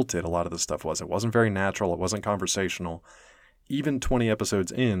of stilted a lot of this stuff was. It wasn't very natural. It wasn't conversational. Even 20 episodes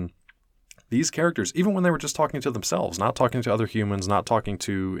in, these characters, even when they were just talking to themselves, not talking to other humans, not talking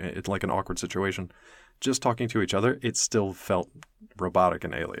to it an awkward situation, just talking to each other, it still felt robotic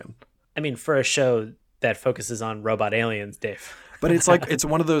and alien. I mean, for a show that focuses on robot aliens, Dave. But it's it's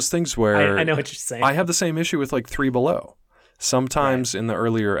one of those things where I know what you're saying. I have the same issue with Three Below. Sometimes in the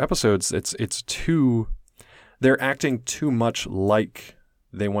earlier episodes, it's too, they're acting too much like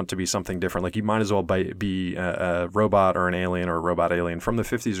they want to be something different. You might as well be a robot or an alien or a robot alien from the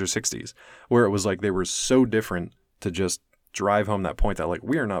 50s or 60s, where it was they were so different to just drive home that point that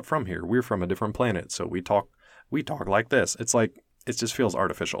we are not from here. We're from a different planet. So we talk like this. It's it just feels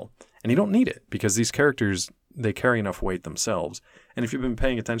artificial. And you don't need it because these characters they carry enough weight themselves. And if you've been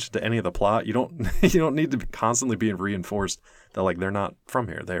paying attention to any of the plot, you don't you don't need to be constantly being reinforced that like they're not from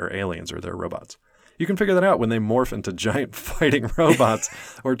here. They're aliens or they're robots. You can figure that out when they morph into giant fighting robots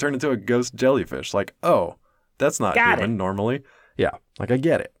or turn into a ghost jellyfish. Like, oh, that's not human normally. Yeah, like I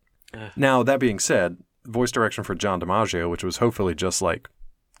get it. Now, that being said, voice direction for John DiMaggio, which was hopefully just like,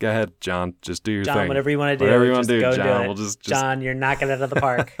 go ahead, John, just do your thing. John, whatever you want to do. Whatever you want to do, go John. do it. We'll just John, you're knocking it out of the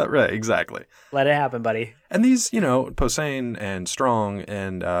park. Right, exactly. Let it happen, buddy. And these, Posehn and Strong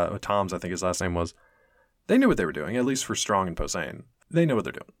and Tom's, I think his last name was, they knew what they were doing, at least for Strong and Posehn. They know what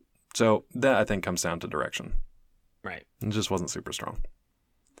they're doing. So that, I think, comes down to direction. Right. It just wasn't super strong.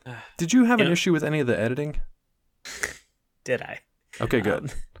 Did you have an issue with any of the editing? Did I? Okay,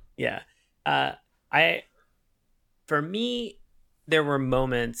 good. Yeah. For me, there were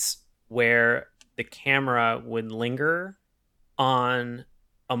moments where the camera would linger on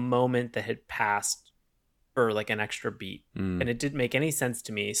a moment that had passed for like an extra beat. And it didn't make any sense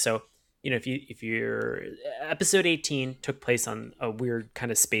to me. So, if your episode 18 took place on a weird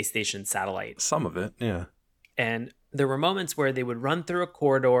kind of space station satellite. Some of it, yeah. And there were moments where they would run through a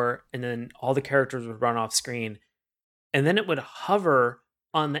corridor and then all the characters would run off screen. And then it would hover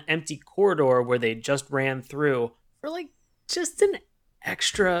on the empty corridor where they just ran through for like just an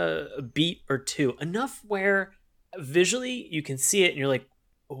extra beat or two. Enough where visually you can see it and you're like,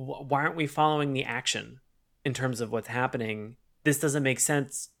 why aren't we following the action in terms of what's happening? This doesn't make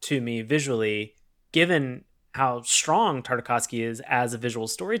sense to me visually, given how strong Tartakovsky is as a visual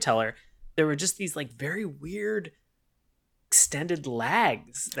storyteller. There were just these like very weird extended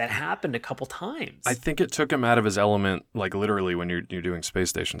lags that happened a couple times. I think it took him out of his element, like literally when you're doing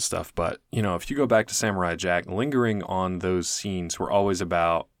space station stuff. But, if you go back to Samurai Jack, lingering on those scenes were always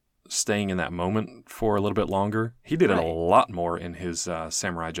about staying in that moment for a little bit longer. He did it a lot more in his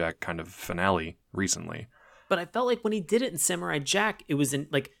Samurai Jack kind of finale recently. But I felt like when he did it in Samurai Jack, it was in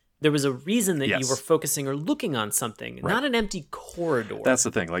like there was a reason that you were focusing or looking on something, not an empty corridor. That's the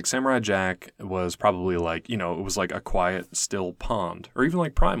thing. Like Samurai Jack was probably like, it was like a quiet, still pond, or even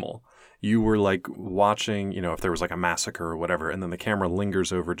like Primal. You were like watching, if there was like a massacre or whatever, and then the camera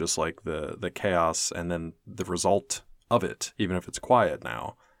lingers over just like the chaos and then the result of it, even if it's quiet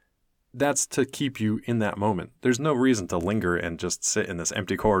now. That's to keep you in that moment. There's no reason to linger and just sit in this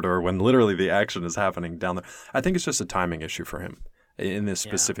empty corridor when literally the action is happening down there. I think it's just a timing issue for him in this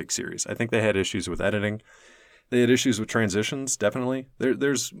specific series. I think they had issues with editing. They had issues with transitions, definitely.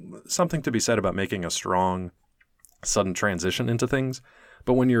 There's something to be said about making a strong, sudden transition into things.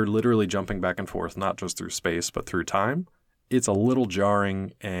 But when you're literally jumping back and forth, not just through space, but through time, it's a little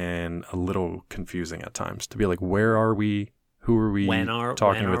jarring and a little confusing at times to be like, where are we? Who are we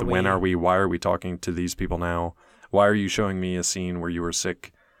talking with? When are we? Why are we talking to these people now? Why are you showing me a scene where you were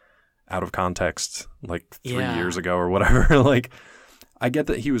sick out of context like 3 years ago or whatever? Like, I get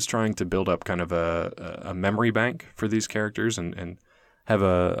that he was trying to build up kind of a memory bank for these characters and have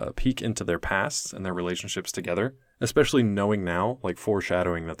a peek into their pasts and their relationships together, especially knowing now, like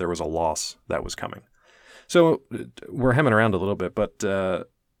foreshadowing that there was a loss that was coming. So we're hemming around a little bit, but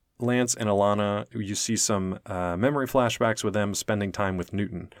Lance and Alana, you see some memory flashbacks with them spending time with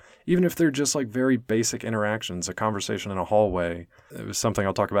Newton. Even if they're just like very basic interactions, a conversation in a hallway, it was something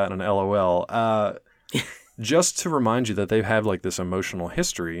I'll talk about in an LOL. Just to remind you that they have like this emotional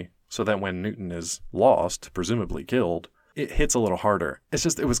history so that when Newton is lost, presumably killed, it hits a little harder.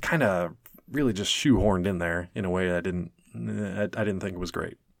 It was kind of really just shoehorned in there in a way I didn't think it was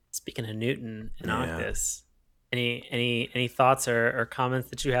great. Speaking of Newton and Octus, any thoughts or comments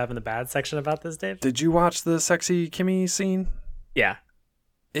that you have in the bad section about this, Dave? Did you watch the sexy Kimmy scene? Yeah.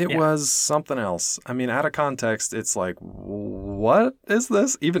 It was something else. I mean, out of context, it's like, what is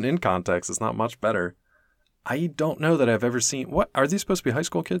this? Even in context, it's not much better. I don't know that I've ever seen... What? Are these supposed to be high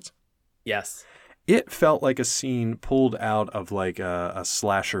school kids? Yes. It felt like a scene pulled out of like a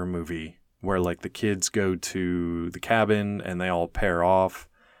slasher movie where like the kids go to the cabin and they all pair off.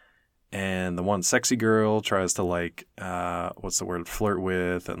 And the one sexy girl tries to like, flirt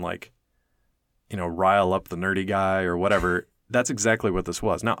with and like, rile up the nerdy guy or whatever. That's exactly what this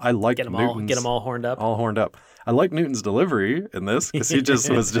was. Now, I like get them all horned up. All horned up. I like Newton's delivery in this because he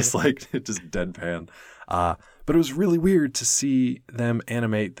just was just like, just deadpan. But it was really weird to see them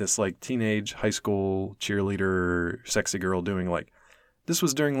animate this like teenage high school cheerleader sexy girl doing like, this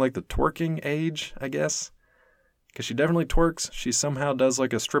was during like the twerking age, I guess. Because she definitely twerks. She somehow does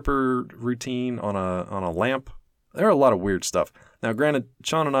like a stripper routine on a lamp. There are a lot of weird stuff. Now, granted,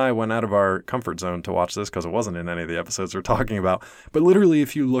 Sean and I went out of our comfort zone to watch this because it wasn't in any of the episodes we're talking about. But literally,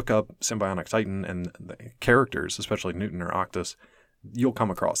 if you look up Symbionic Titan and the characters, especially Newton or Octus, you'll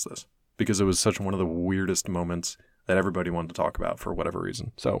come across this. because it was such one of the weirdest moments that everybody wanted to talk about for whatever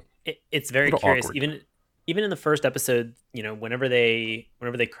reason. So it's very curious. Awkward. Even in the first episode, whenever they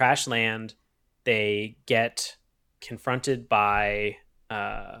crash land, they get confronted by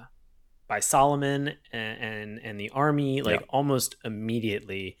Solomon and the army, like almost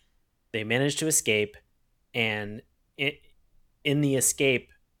immediately. They manage to escape, and in the escape,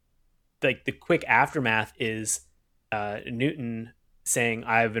 like the quick aftermath is Newton saying,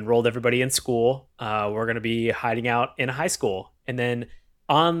 "I've enrolled everybody in school. We're going to be hiding out in a high school." And then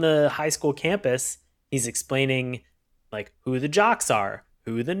on the high school campus, he's explaining like who the jocks are,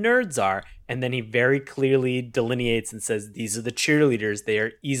 who the nerds are. And then he very clearly delineates and says, these are the cheerleaders. They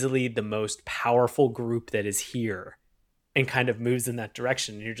are easily the most powerful group that is here, and kind of moves in that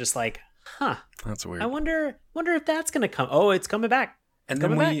direction. And you're just like, huh, that's weird. I wonder if that's going to come. Oh, it's coming back. And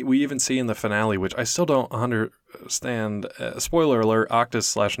then we even see in the finale, which I still don't understand, spoiler alert,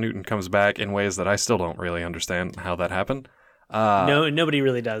 Octus/Newton comes back in ways that I still don't really understand how that happened. No, nobody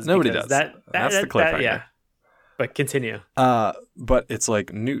really does. Nobody does. That's the cliffhanger. Yeah. But continue. But it's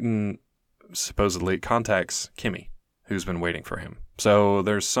like Newton supposedly contacts Kimmy, who's been waiting for him. So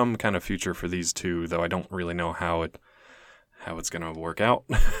there's some kind of future for these two, though I don't really know how it's going to work out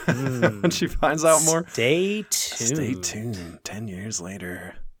when she finds out more. Stay tuned. Stay tuned. 10 years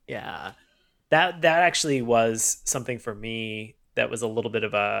later. Yeah. That actually was something for me that was a little bit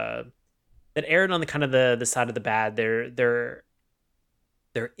of that aired on the kind of the side of the bad. There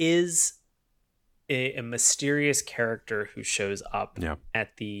is a mysterious character who shows up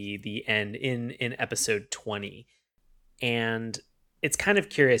at the end in episode 20. And it's kind of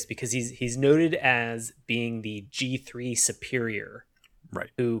curious because he's noted as being the G3 superior, right?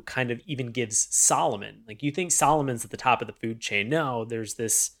 Who kind of even gives Solomon, like, you think Solomon's at the top of the food chain. No, there's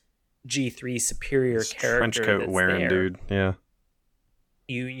this G3 superior this character, trench coat wearing dude. Yeah,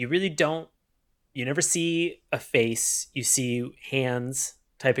 you really don't. You never see a face. You see hands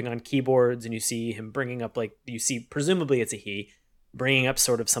typing on keyboards, and you see him bringing up, like, you see, presumably it's a he, bringing up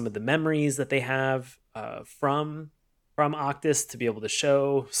sort of some of the memories that they have from Octus to be able to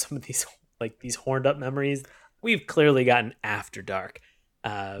show some of these, like, these horned up memories. We've clearly gotten After Dark.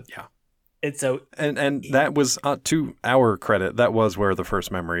 And so, and that was, to our credit, that was where the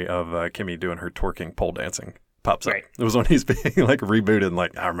first memory of Kimmy doing her twerking pole dancing pops up. Right. It was when he's being like rebooted and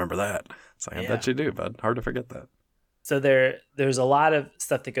like, I remember that. It's like, I bet you do, bud. Hard to forget that. So there's a lot of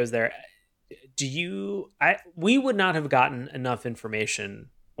stuff that goes there. We would not have gotten enough information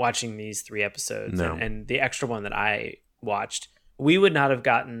watching these 3 episodes and the extra one that I watched. We would not have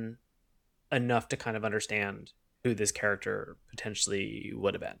gotten enough to kind of understand who this character potentially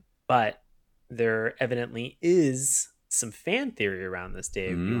would have been. But there evidently is some fan theory around this,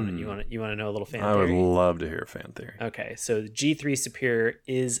 Dave. You want to know a little fan theory? I would love to hear fan theory. Okay, so the G3 Superior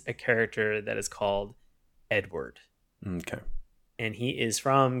is a character that is called Edward. Okay. And he is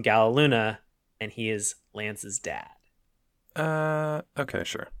from Galaluna, and he is Lance's dad. Okay,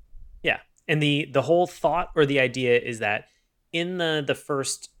 sure. Yeah. And the whole thought or the idea is that in the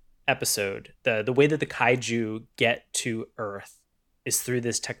first episode, the way that the kaiju get to Earth is through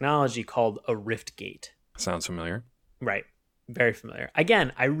this technology called a rift gate. Sounds familiar. Right. Very familiar.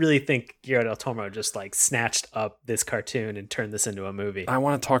 Again, I really think Guillermo del Toro just like snatched up this cartoon and turned this into a movie. I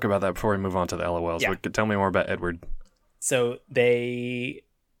want to talk about that before we move on to the LOLs. Yeah. Tell me more about Edward. So they,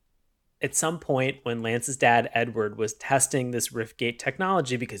 at some point when Lance's dad, Edward, was testing this rift gate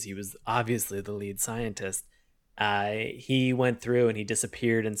technology, because he was obviously the lead scientist, he went through and he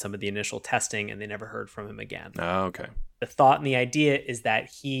disappeared in some of the initial testing, and they never heard from him again. Oh, okay. The thought and the idea is that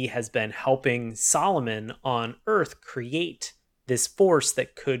he has been helping Solomon on Earth create this force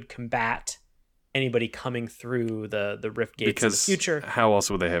that could combat anybody coming through the rift gates in the future. How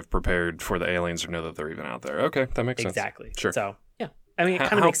else would they have prepared for the aliens to know that they're even out there? Okay, that makes sense. Exactly. Sure. So yeah, I mean, it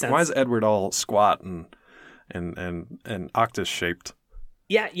kind of makes sense. Why is Edward all squat and octus shaped?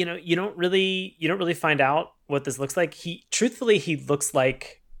 Yeah, you don't really find out what this looks like. He looks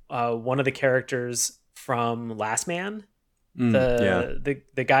like one of the characters from Last Man.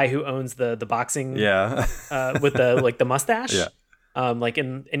 The guy who owns the boxing with the mustache. Yeah. Like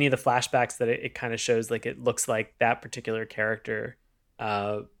in any of the flashbacks that it kind of shows, like it looks like that particular character.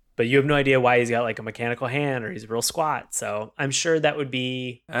 But you have no idea why he's got like a mechanical hand or he's real squat. So I'm sure that would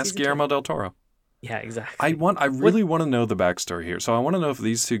be Ask Guillermo del Toro. Yeah, exactly. I really want to know the backstory here. So I want to know if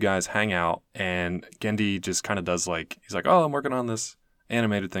these two guys hang out and Genndy just kind of does like, he's like, oh, I'm working on this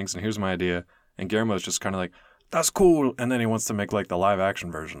animated things and here's my idea. And Guillermo's just kind of like, that's cool. And then he wants to make like the live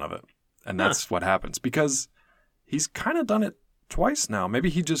action version of it. And that's what happens because he's kind of done it twice now. Maybe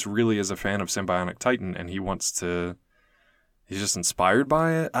he just really is a fan of Symbionic Titan and he wants to he's just inspired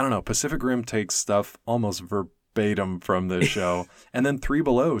by it. I don't know. Pacific Rim takes stuff almost verbatim from this show. And then Three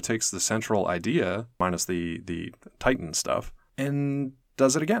Below takes the central idea, minus the Titan stuff, and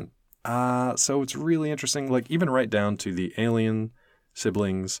does it again. So it's really interesting, like even right down to the alien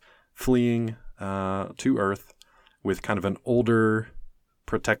siblings fleeing to Earth with kind of an older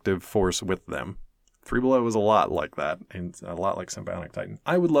protective force with them. Three Below is a lot like that, and a lot like Symbionic Titan.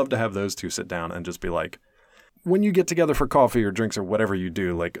 I would love to have those two sit down and just be like, when you get together for coffee or drinks or whatever you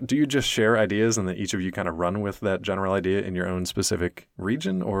do, like, do you just share ideas and then each of you kind of run with that general idea in your own specific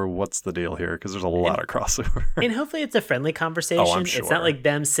region, or what's the deal here? Because there's a lot of crossover. And hopefully it's a friendly conversation. Oh, I'm sure. It's not like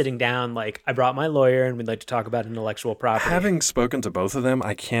them sitting down like, I brought my lawyer and we'd like to talk about intellectual property. Having spoken to both of them,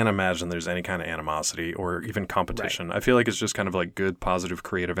 I can't imagine there's any kind of animosity or even competition. Right. I feel like it's just kind of like good, positive,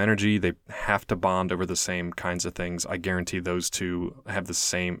 creative energy. They have to bond over the same kinds of things. I guarantee those two have the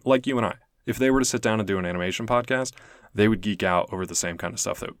same, like you and I. If they were to sit down and do an animation podcast, they would geek out over the same kind of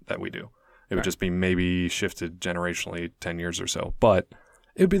stuff that we do. It would just be maybe shifted generationally 10 years or so, but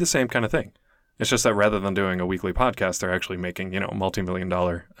it would be the same kind of thing. It's just that rather than doing a weekly podcast, they're actually making,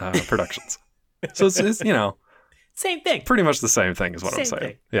 multi-million-dollar productions. So it's same thing. Pretty much the same thing is what I'm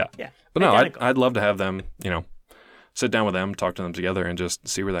saying. Yeah. But no, I'd love to have them, sit down with them, talk to them together, and just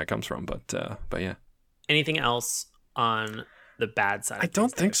see where that comes from. But yeah. Anything else on the bad side? I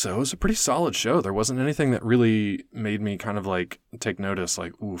don't think so. It was a pretty solid show. There wasn't anything that really made me kind of like take notice,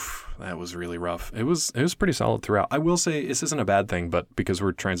 like, oof, that was really rough. It was pretty solid throughout. I will say this isn't a bad thing, but because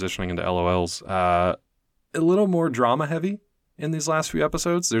we're transitioning into LOLs, a little more drama heavy in these last few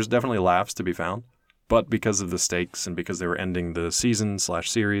episodes. There's definitely laughs to be found, but because of the stakes and because they were ending the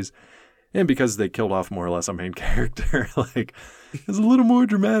season/series and because they killed off more or less a main character, like it was a little more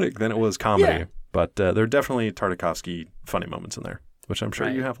dramatic than it was comedy. Yeah. But there are definitely Tartakovsky funny moments in there, which I'm sure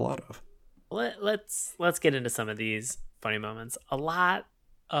you have a lot of. Let's get into some of these funny moments. A lot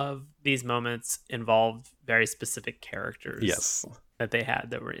of these moments involved very specific characters that they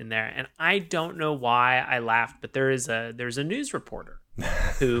had that were in there. And I don't know why I laughed, but there's a news reporter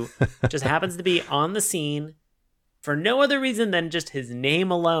who just happens to be on the scene for no other reason than just his name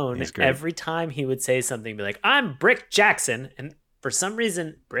alone. Every time he would say something, be like, "I'm Brick Jackson." And for some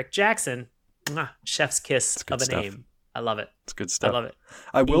reason, Brick Jackson, chef's kiss of a name. I love it. It's good stuff. I love it.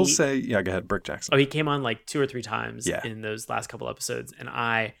 I will say, go ahead, Brick Jackson. Oh, he came on like 2 or 3 times in those last couple episodes, and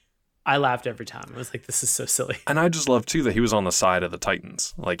I laughed every time. I was like, this is so silly. And I just love, too, that he was on the side of the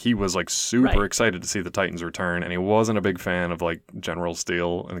Titans. Like, he was like super excited to see the Titans return, and he wasn't a big fan of like General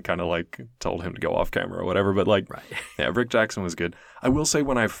Steel and kind of like told him to go off camera or whatever. But like, Brick Jackson was good. I will say,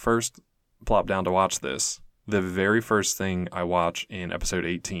 when I first plopped down to watch this, the very first thing I watch in episode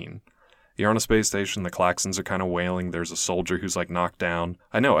 18, you're on a space station, the klaxons are kind of wailing, there's a soldier who's like knocked down.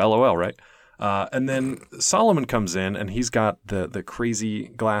 I know, LOL, right? And then Solomon comes in, and he's got the crazy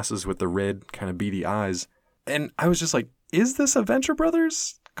glasses with the red kind of beady eyes. And I was just like, is this a Venture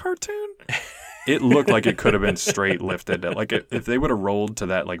Brothers cartoon? It looked like it could have been straight lifted. Like if they would have rolled to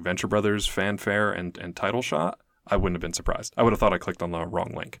that like Venture Brothers fanfare and title shot, I wouldn't have been surprised. I would have thought I clicked on the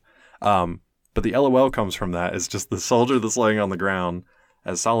wrong link. But the LOL comes from that. It's just the soldier that's laying on the ground.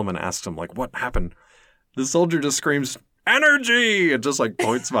 As Solomon asks him, like, what happened? The soldier just screams, "Energy!" and just like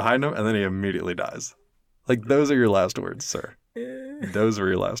points behind him, and then he immediately dies. Like, those are your last words, sir. Those were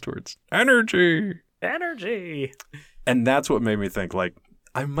your last words. Energy! Energy! And that's what made me think, like,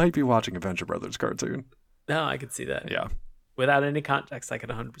 I might be watching a Venture Brothers cartoon. No, I could see that. Yeah. Without any context, I could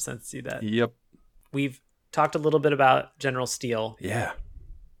 100% see that. Yep. We've talked a little bit about General Steel. Yeah.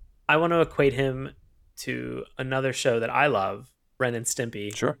 I want to equate him to another show that I love, Ren and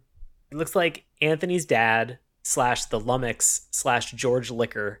Stimpy. Sure. It looks like Anthony's dad / the Lummox / George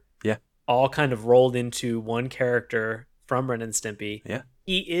Liquor. Yeah. All kind of rolled into one character from Ren and Stimpy. Yeah.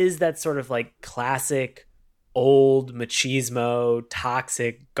 He is that sort of like classic old machismo,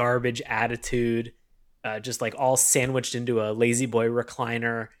 toxic, garbage attitude, just like all sandwiched into a lazy boy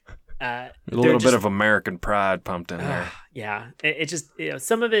recliner. A little bit of American pride pumped in there. Yeah. It just,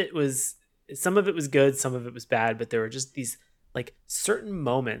 some of it was good, some of it was bad, but there were just these like certain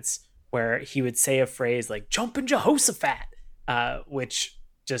moments where he would say a phrase like "Jumpin' Jehoshaphat," which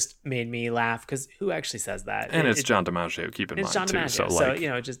just made me laugh because who actually says that? And it's John DiMaggio, keep in mind, John DiMaggio. Too.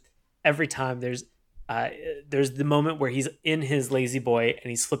 So just every time there's the moment where he's in his lazy boy and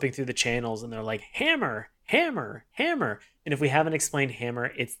he's flipping through the channels and they're like, "Hammer, hammer, hammer." And if we haven't explained hammer,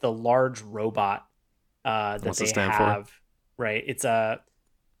 it's the large robot that What's they it stand have. For? Right. It's oh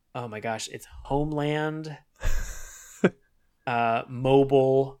my gosh, it's Homeland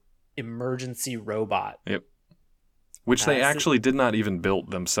Mobile Emergency Robot. Yep. Which they actually did not even build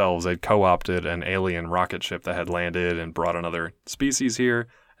themselves. They'd co-opted an alien rocket ship that had landed and brought another species here,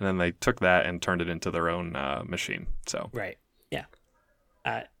 and then they took that and turned it into their own machine. So right, yeah.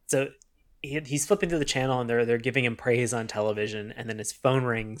 So he's flipping through the channel, and they're giving him praise on television, and then his phone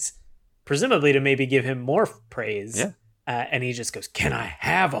rings, presumably to maybe give him more praise. Yeah. And he just goes, "Can I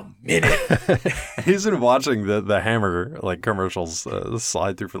have a minute?" He's been watching the Hammer commercials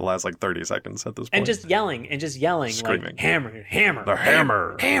slide through for the last 30 seconds at this point, and just yelling, screaming, like, "Hammer, hammer, the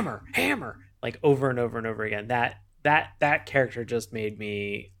hammer, hammer, hammer!" Like over and over and over again. That character just made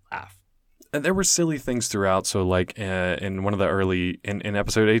me laugh. And there were silly things throughout. So like in one of the early in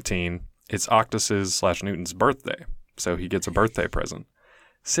episode 18, it's Octus's / Newton's birthday, so he gets a birthday present.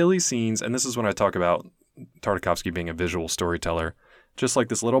 Silly scenes, and this is when I talk about Tartakovsky being a visual storyteller. Just like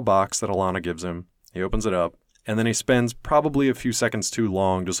this little box that Alana gives him, he opens it up, and then he spends probably a few seconds too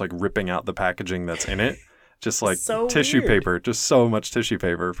long just ripping out the packaging that's in it. Just so tissue weird. paper, just so much tissue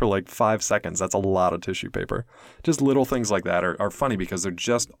paper for 5 seconds. That's a lot of tissue paper. Just little things like that are funny because they're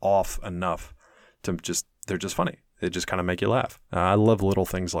just off enough to they're just funny. They just kind of make you laugh. I love little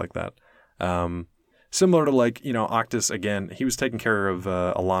things like that. Similar to Octus, again, he was taking care of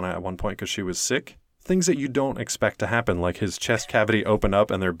Alana at one point because she was sick. Things that you don't expect to happen, like his chest cavity open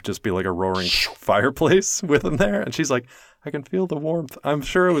up and there'd just be a roaring fireplace with him there. And she's like, I can feel the warmth. I'm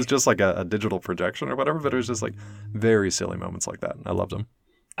sure it was just a digital projection or whatever, but it was just very silly moments like that. I loved them.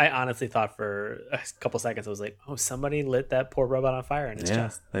 I honestly thought for a couple seconds, I was like, oh, somebody lit that poor robot on fire in his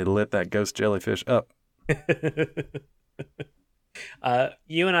chest. They lit that ghost jellyfish up.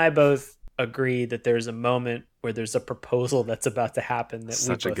 You and I both agree that there's a moment where there's a proposal that's about to happen that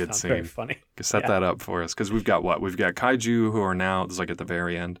Such we a both good found scene. very funny. Set that up for us, because we've got kaiju who are now, this is at the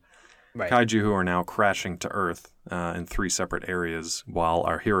very end, Right. kaiju who are now crashing to Earth in 3 separate areas while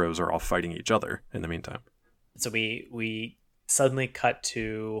our heroes are all fighting each other in the meantime. So we suddenly cut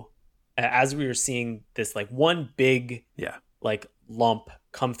to, as we were seeing this one big lump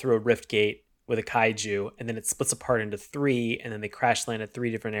come through a rift gate with a kaiju, and then it splits apart into 3, and then they crash land at 3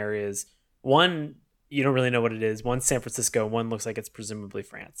 different areas. One, you don't really know what it is. One's San Francisco. One looks like it's presumably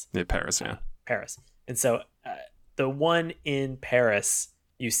France. Yeah, Paris, yeah. Paris. And so the one in Paris,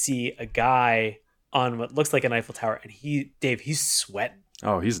 you see a guy on what looks like an Eiffel Tower, and he's sweating.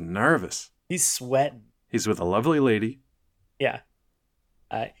 Oh, he's nervous. He's sweating. He's with a lovely lady. Yeah.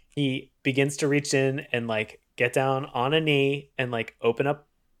 He begins to reach in and get down on a knee and open up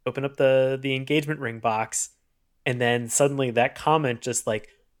the engagement ring box, and then suddenly that comment just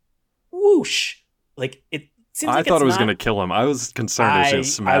whoosh, it seems I thought it was going to kill him. I was concerned it was going to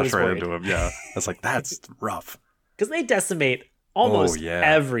smash right into him. Yeah, I was that's rough because they decimate almost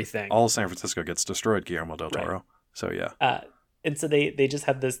everything. All San Francisco gets destroyed, Guillermo del Toro. Right. So yeah, and so they just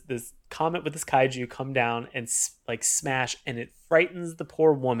have this comet with this kaiju come down and smash, and it frightens the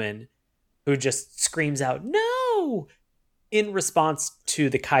poor woman, who just screams out "No!" in response to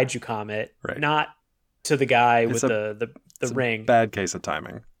the kaiju comet, right. Not to the guy with the ring. Bad case of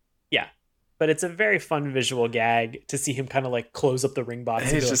timing. Yeah, but it's a very fun visual gag to see him kind of close up the ring box.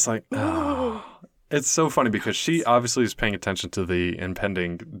 And he's just oh. It's so funny because she obviously is paying attention to the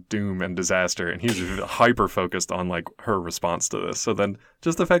impending doom and disaster, and he's hyper focused on her response to this. So then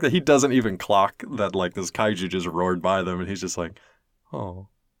just the fact that he doesn't even clock that this kaiju just roared by them, and he's just oh.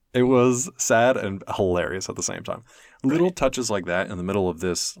 It was sad and hilarious at the same time. Little touches like that in the middle of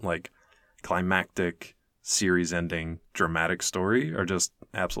this climactic, series-ending, dramatic story are just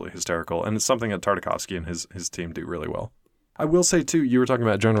absolutely hysterical. And it's something that Tartakovsky and his team do really well. I will say, too, you were talking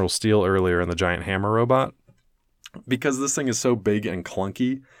about General Steel earlier and the giant hammer robot. Because this thing is so big and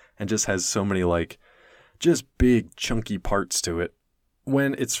clunky and just has so many, just big, chunky parts to it.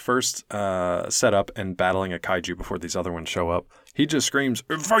 When it's first set up and battling a kaiju before these other ones show up, he just screams,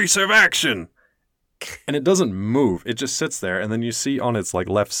 "Evasive action!" And it doesn't move. It just sits there. And then you see on its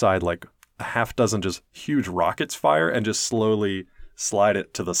left side, a half dozen just huge rockets fire and just slowly slide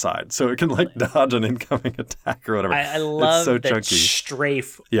it to the side. So it can dodge an incoming attack or whatever. I love it's so that chunky.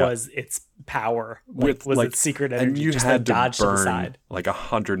 Strafe was its power. Was its secret energy. And you just had to dodge burn to the side.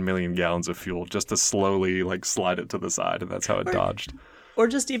 100 million gallons of fuel just to slowly slide it to the side. And that's how it dodged. Or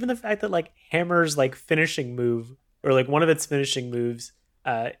just even the fact that Hammer's finishing move, or one of its finishing moves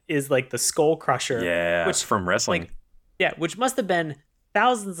is the Skull Crusher. Yeah, which from wrestling. Which must have been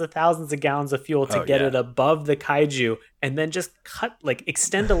thousands of gallons of fuel to get it above the kaiju, and then just cut,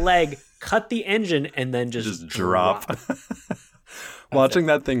 extend a leg, cut the engine, and then just drop. Watching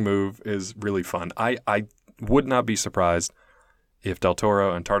that thing move is really fun. I would not be surprised if Del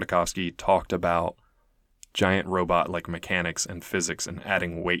Toro and Tartakovsky talked about giant robot like mechanics and physics and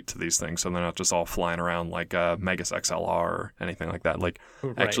adding weight to these things, so they're not just all flying around like a Megas XLR or anything like that. Like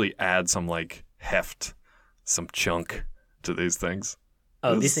actually add some like heft, some chunk to these things.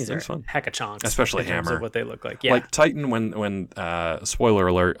 Oh, these things are fun. Heck of chonks, especially in terms Hammer. of what they look like. Yeah, like Titan when spoiler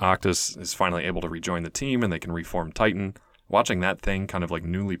alert, Octus is finally able to rejoin the team and they can reform Titan. Watching that thing kind of like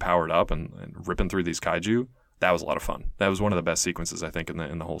newly powered up and ripping through these kaiju, that was a lot of fun. That was one of the best sequences I think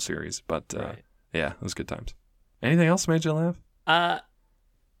in the whole series. But yeah, it was good times. Anything else made you laugh?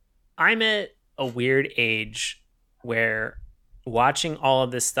 I'm at a weird age where watching all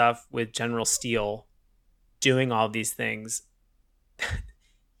of this stuff with General Steel doing all these things,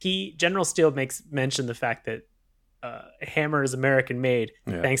 General Steel makes mention the fact that Hammer is American made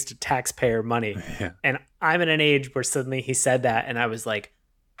thanks to taxpayer money. Yeah. And I'm at an age where suddenly he said that and I was like,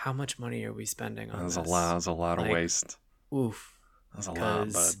 how much money are we spending on this? That was a lot of waste. Oof. That was a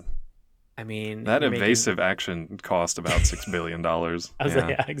lot, bud. I mean, that evasive action cost about $6 billion. I was like,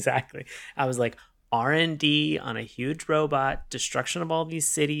 yeah, exactly. I was like, R&D on a huge robot, destruction of all these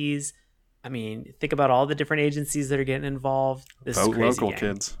cities. I mean, think about all the different agencies that are getting involved. This vote is crazy, local, gang.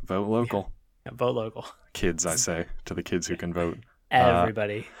 kids. Vote local. Yeah, vote local. Kids, I say, to the kids who can vote.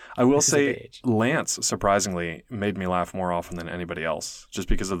 Everybody. I will say, Lance, surprisingly, made me laugh more often than anybody else, just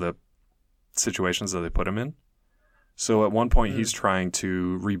because of the situations that they put him in. So at one point, he's trying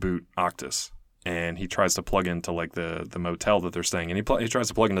to reboot Octus, and he tries to plug into like the motel that they're staying in. He tries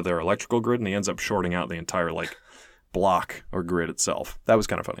to plug into their electrical grid, and he ends up shorting out the entire like block or grid itself. That was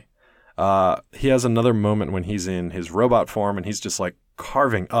kind of funny. He has another moment when he's in his robot form, and he's just like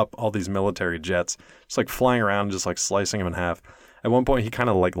carving up all these military jets, just like flying around, just like slicing them in half. At one point, he kind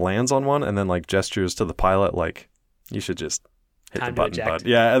of like lands on one, and then like gestures to the pilot like, "You should just hit the button, bud."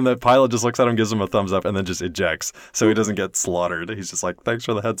 Yeah, and the pilot just looks at him, gives him a thumbs up, and then just ejects so he doesn't get slaughtered. He's just like, "Thanks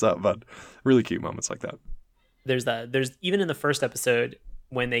for the heads up, bud." Really cute moments like that. There's even in the first episode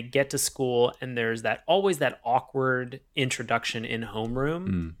when they get to school, and there's always that awkward introduction in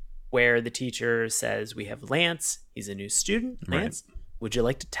homeroom where the teacher says, "We have Lance. He's a new student. Lance, would you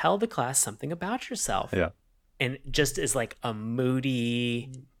like to tell the class something about yourself?" Yeah. And just as like a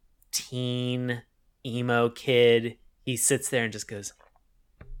moody teen emo kid, he sits there and just goes,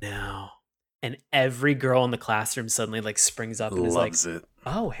 "No." And every girl in the classroom suddenly like springs up and is like, it.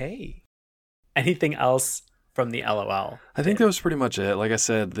 "Oh, hey." Anything else from the LOL? I think that was pretty much it. Like I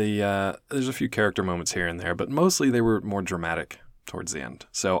said, there's a few character moments here and there, but mostly they were more dramatic towards the end.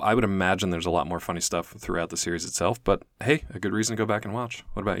 So I would imagine there's a lot more funny stuff throughout the series itself, but hey, a good reason to go back and watch.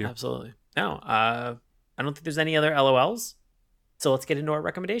 What about you? Absolutely. No, I don't think there's any other LOLs. So let's get into our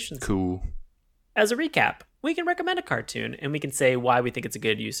recommendations. Cool. As a recap, we can recommend a cartoon and we can say why we think it's a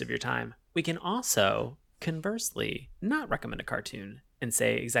good use of your time. We can also, conversely, not recommend a cartoon and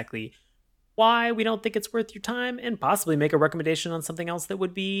say exactly why we don't think it's worth your time and possibly make a recommendation on something else that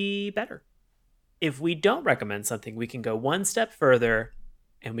would be better. If we don't recommend something, we can go one step further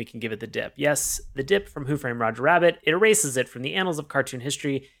and we can give it the dip. Yes, the dip from Who Framed Roger Rabbit. It erases it from the annals of cartoon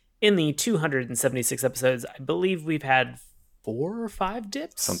history. In the 276 episodes, I believe we've had 4 or 5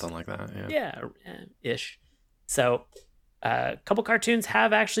 dips. Something like that, yeah. Yeah, ish. So a couple cartoons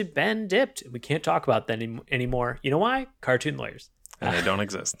have actually been dipped. We can't talk about them anymore. You know why? Cartoon lawyers. And they don't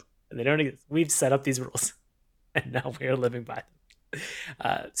exist. They don't exist. We've set up these rules, and now we are living by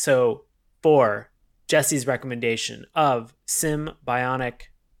them. So for Jesse's recommendation of Symbionic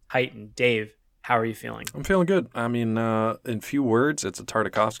Titan, Dave, how are you feeling? I'm feeling good. I mean, in few words, it's a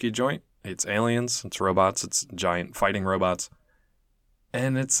Tartakovsky joint. It's aliens, it's robots, it's giant fighting robots.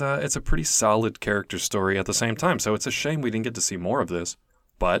 And it's a pretty solid character story at the same time. So it's a shame we didn't get to see more of this.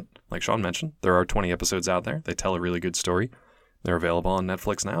 But, like Sean mentioned, there are 20 episodes out there. They tell a really good story. They're available on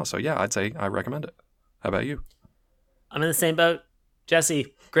Netflix now. So yeah, I'd say I recommend it. How about you? I'm in the same boat.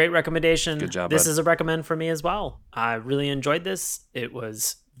 Jesse, great recommendation. Good job, This bud. is a recommend for me as well. I really enjoyed this. It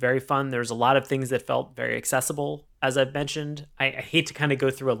was very fun. There's a lot of things that felt very accessible, as I've mentioned. I hate to kind of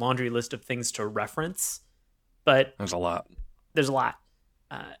go through a laundry list of things to reference, but There's a lot. there's a lot.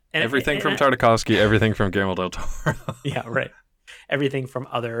 Everything from Tartakovsky, everything from Guillermo del Toro. Yeah, right. Everything from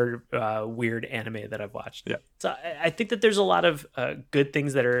other weird anime that I've watched. Yeah. So I think that there's a lot of good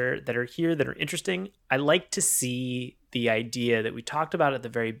things that are here that are interesting. I like to see the idea that we talked about at the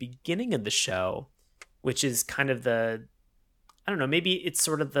very beginning of the show, which is kind of maybe it's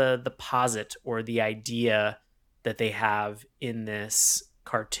sort of the posit or the idea that they have in this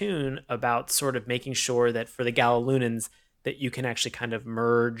cartoon about sort of making sure that for the Galilunans that you can actually kind of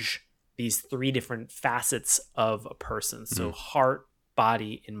merge these 3 different facets of a person. So heart,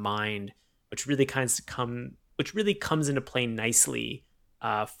 body, and mind, which really comes into play nicely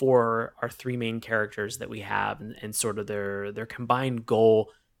for our three main characters that we have, and sort of their combined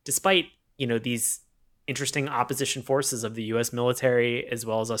goal, despite these interesting opposition forces of the U.S. military, as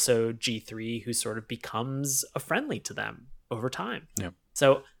well as also G3, who sort of becomes a friendly to them over time. Yeah.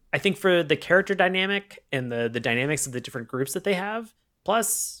 So I think for the character dynamic and the dynamics of the different groups that they have,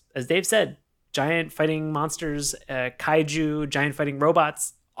 plus, as Dave said, giant fighting monsters, kaiju, giant fighting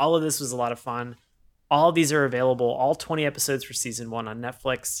robots, all of this was a lot of fun. All of these are available, all 20 episodes for season 1 on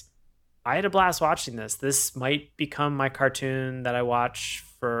Netflix. I had a blast watching this. This might become my cartoon that I watch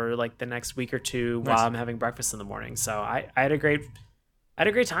for like the next week or two while I'm having breakfast in the morning. So I had a great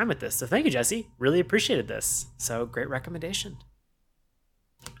time with this. So thank you, Jesse. Really appreciated this. So great recommendation.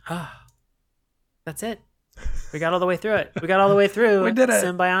 That's it. We got all the way through it. We got all the way through. We did it.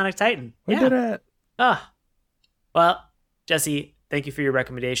 Symbionic Titan. We did it. Well, Jesse, thank you for your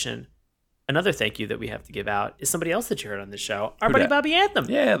recommendation. Another thank you that we have to give out is somebody else that you heard on this show, our buddy Bobby Anthem.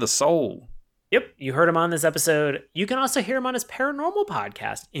 Yeah, the soul. Yep, you heard him on this episode. You can also hear him on his paranormal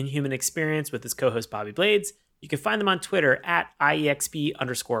podcast, Inhuman Experience, with his co-host Bobby Blades. You can find them on Twitter at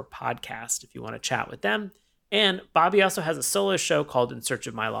IEXP_podcast if you want to chat with them. And Bobby also has a solo show called In Search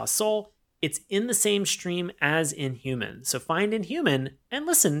of My Lost Soul. It's in the same stream as Inhuman. So find Inhuman and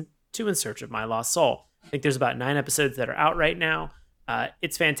listen to In Search of My Lost Soul. I think there's about 9 episodes that are out right now.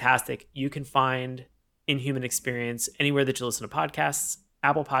 It's fantastic. You can find Inhuman Experience anywhere that you listen to podcasts,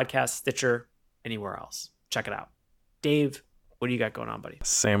 Apple Podcasts, Stitcher, anywhere else. Check it out. Dave, what do you got going on, buddy?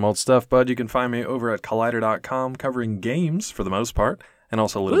 Same old stuff, bud. You can find me over at Collider.com covering games for the most part, and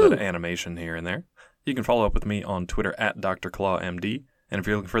also a little bit of animation here and there. You can follow up with me on Twitter at DrClawMD. And if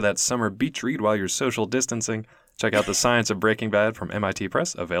you're looking for that summer beach read while you're social distancing, check out The Science of Breaking Bad from MIT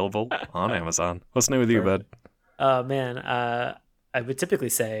Press, available on Amazon. What's new with you, bud? Oh, man. I would typically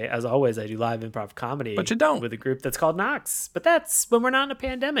say, as always, I do live improv comedy. But you don't. With a group that's called Knox. But that's when we're not in a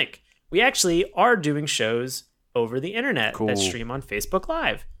pandemic. We actually are doing shows over the internet that stream on Facebook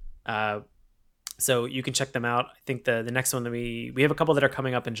Live. So you can check them out. I think the next one that we have a couple that are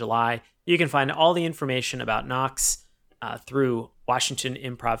coming up in July. You can find all the information about Knox through Washington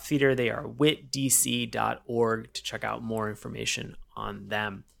Improv Theater. They are witdc.org to check out more information on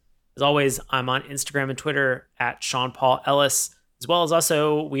them. As always, I'm on Instagram and Twitter at Sean Paul Ellis, as well as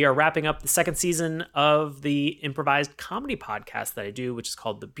also we are wrapping up the second season of the improvised comedy podcast that I do, which is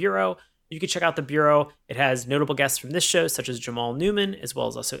called The Bureau. You can check out The Bureau. It has notable guests from this show, such as Jamal Newman, as well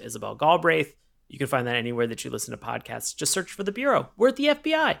as also Isabel Galbraith. You can find that anywhere that you listen to podcasts. Just search for The Bureau. We're at the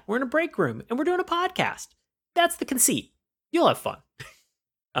FBI. We're in a break room, and we're doing a podcast. That's the conceit. You'll have fun.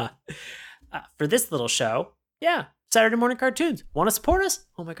 For this little show, Saturday morning cartoons. Want to support us?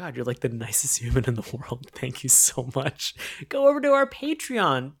 Oh my God, you're like the nicest human in the world. Thank you so much. Go over to our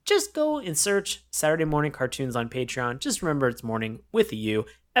Patreon. Just go and search Saturday morning cartoons on Patreon. Just remember it's morning with a U.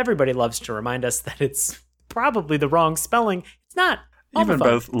 Everybody loves to remind us that it's probably the wrong spelling. It's not. Even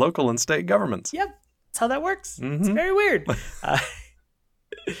both local and state governments. Yep. That's how that works. It's very weird.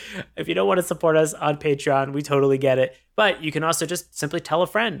 If you don't want to support us on Patreon, we totally get it. But you can also just simply tell a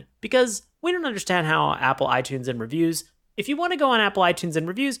friend, because we don't understand how Apple iTunes and reviews. If you want to go on Apple iTunes and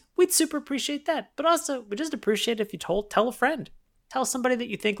reviews, we'd super appreciate that. But also, we'd just appreciate if you tell a friend. Tell somebody that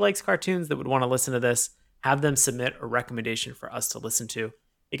you think likes cartoons that would want to listen to this. Have them submit a recommendation for us to listen to.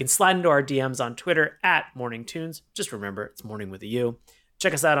 You can slide into our DMs on Twitter at MorningTunes. Just remember, it's morning with a U.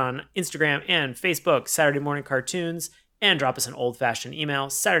 Check us out on Instagram and Facebook, Saturday Morning Cartoons, and drop us an old-fashioned email,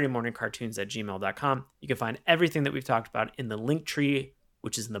 saturdaymorningcartoons@gmail.com. You can find everything that we've talked about in the link tree,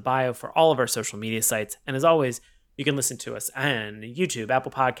 which is in the bio for all of our social media sites. And as always, you can listen to us on YouTube,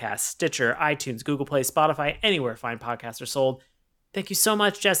 Apple Podcasts, Stitcher, iTunes, Google Play, Spotify, anywhere fine podcasts are sold. Thank you so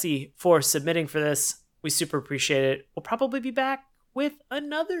much, Jesse, for submitting for this. We super appreciate it. We'll probably be back with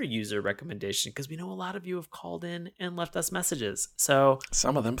another user recommendation because we know a lot of you have called in and left us messages. So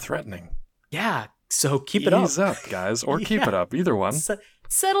some of them threatening. Yeah. So keep it up. Ease up, guys, or keep it up. Either one.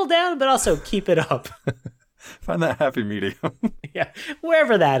 Settle down, but also keep it up. Find that happy medium. Yeah.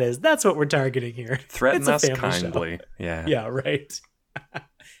 Wherever that is. That's what we're targeting here. Threaten us kindly. Show. Yeah. Yeah, right.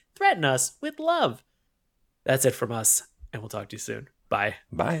 Threaten us with love. That's it from us, and we'll talk to you soon. Bye.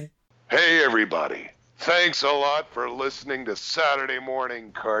 Bye. Hey, everybody. Thanks a lot for listening to Saturday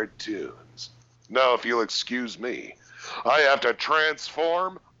Morning Cartoons. Now, if you'll excuse me, I have to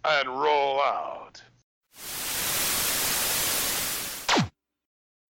transform and roll out.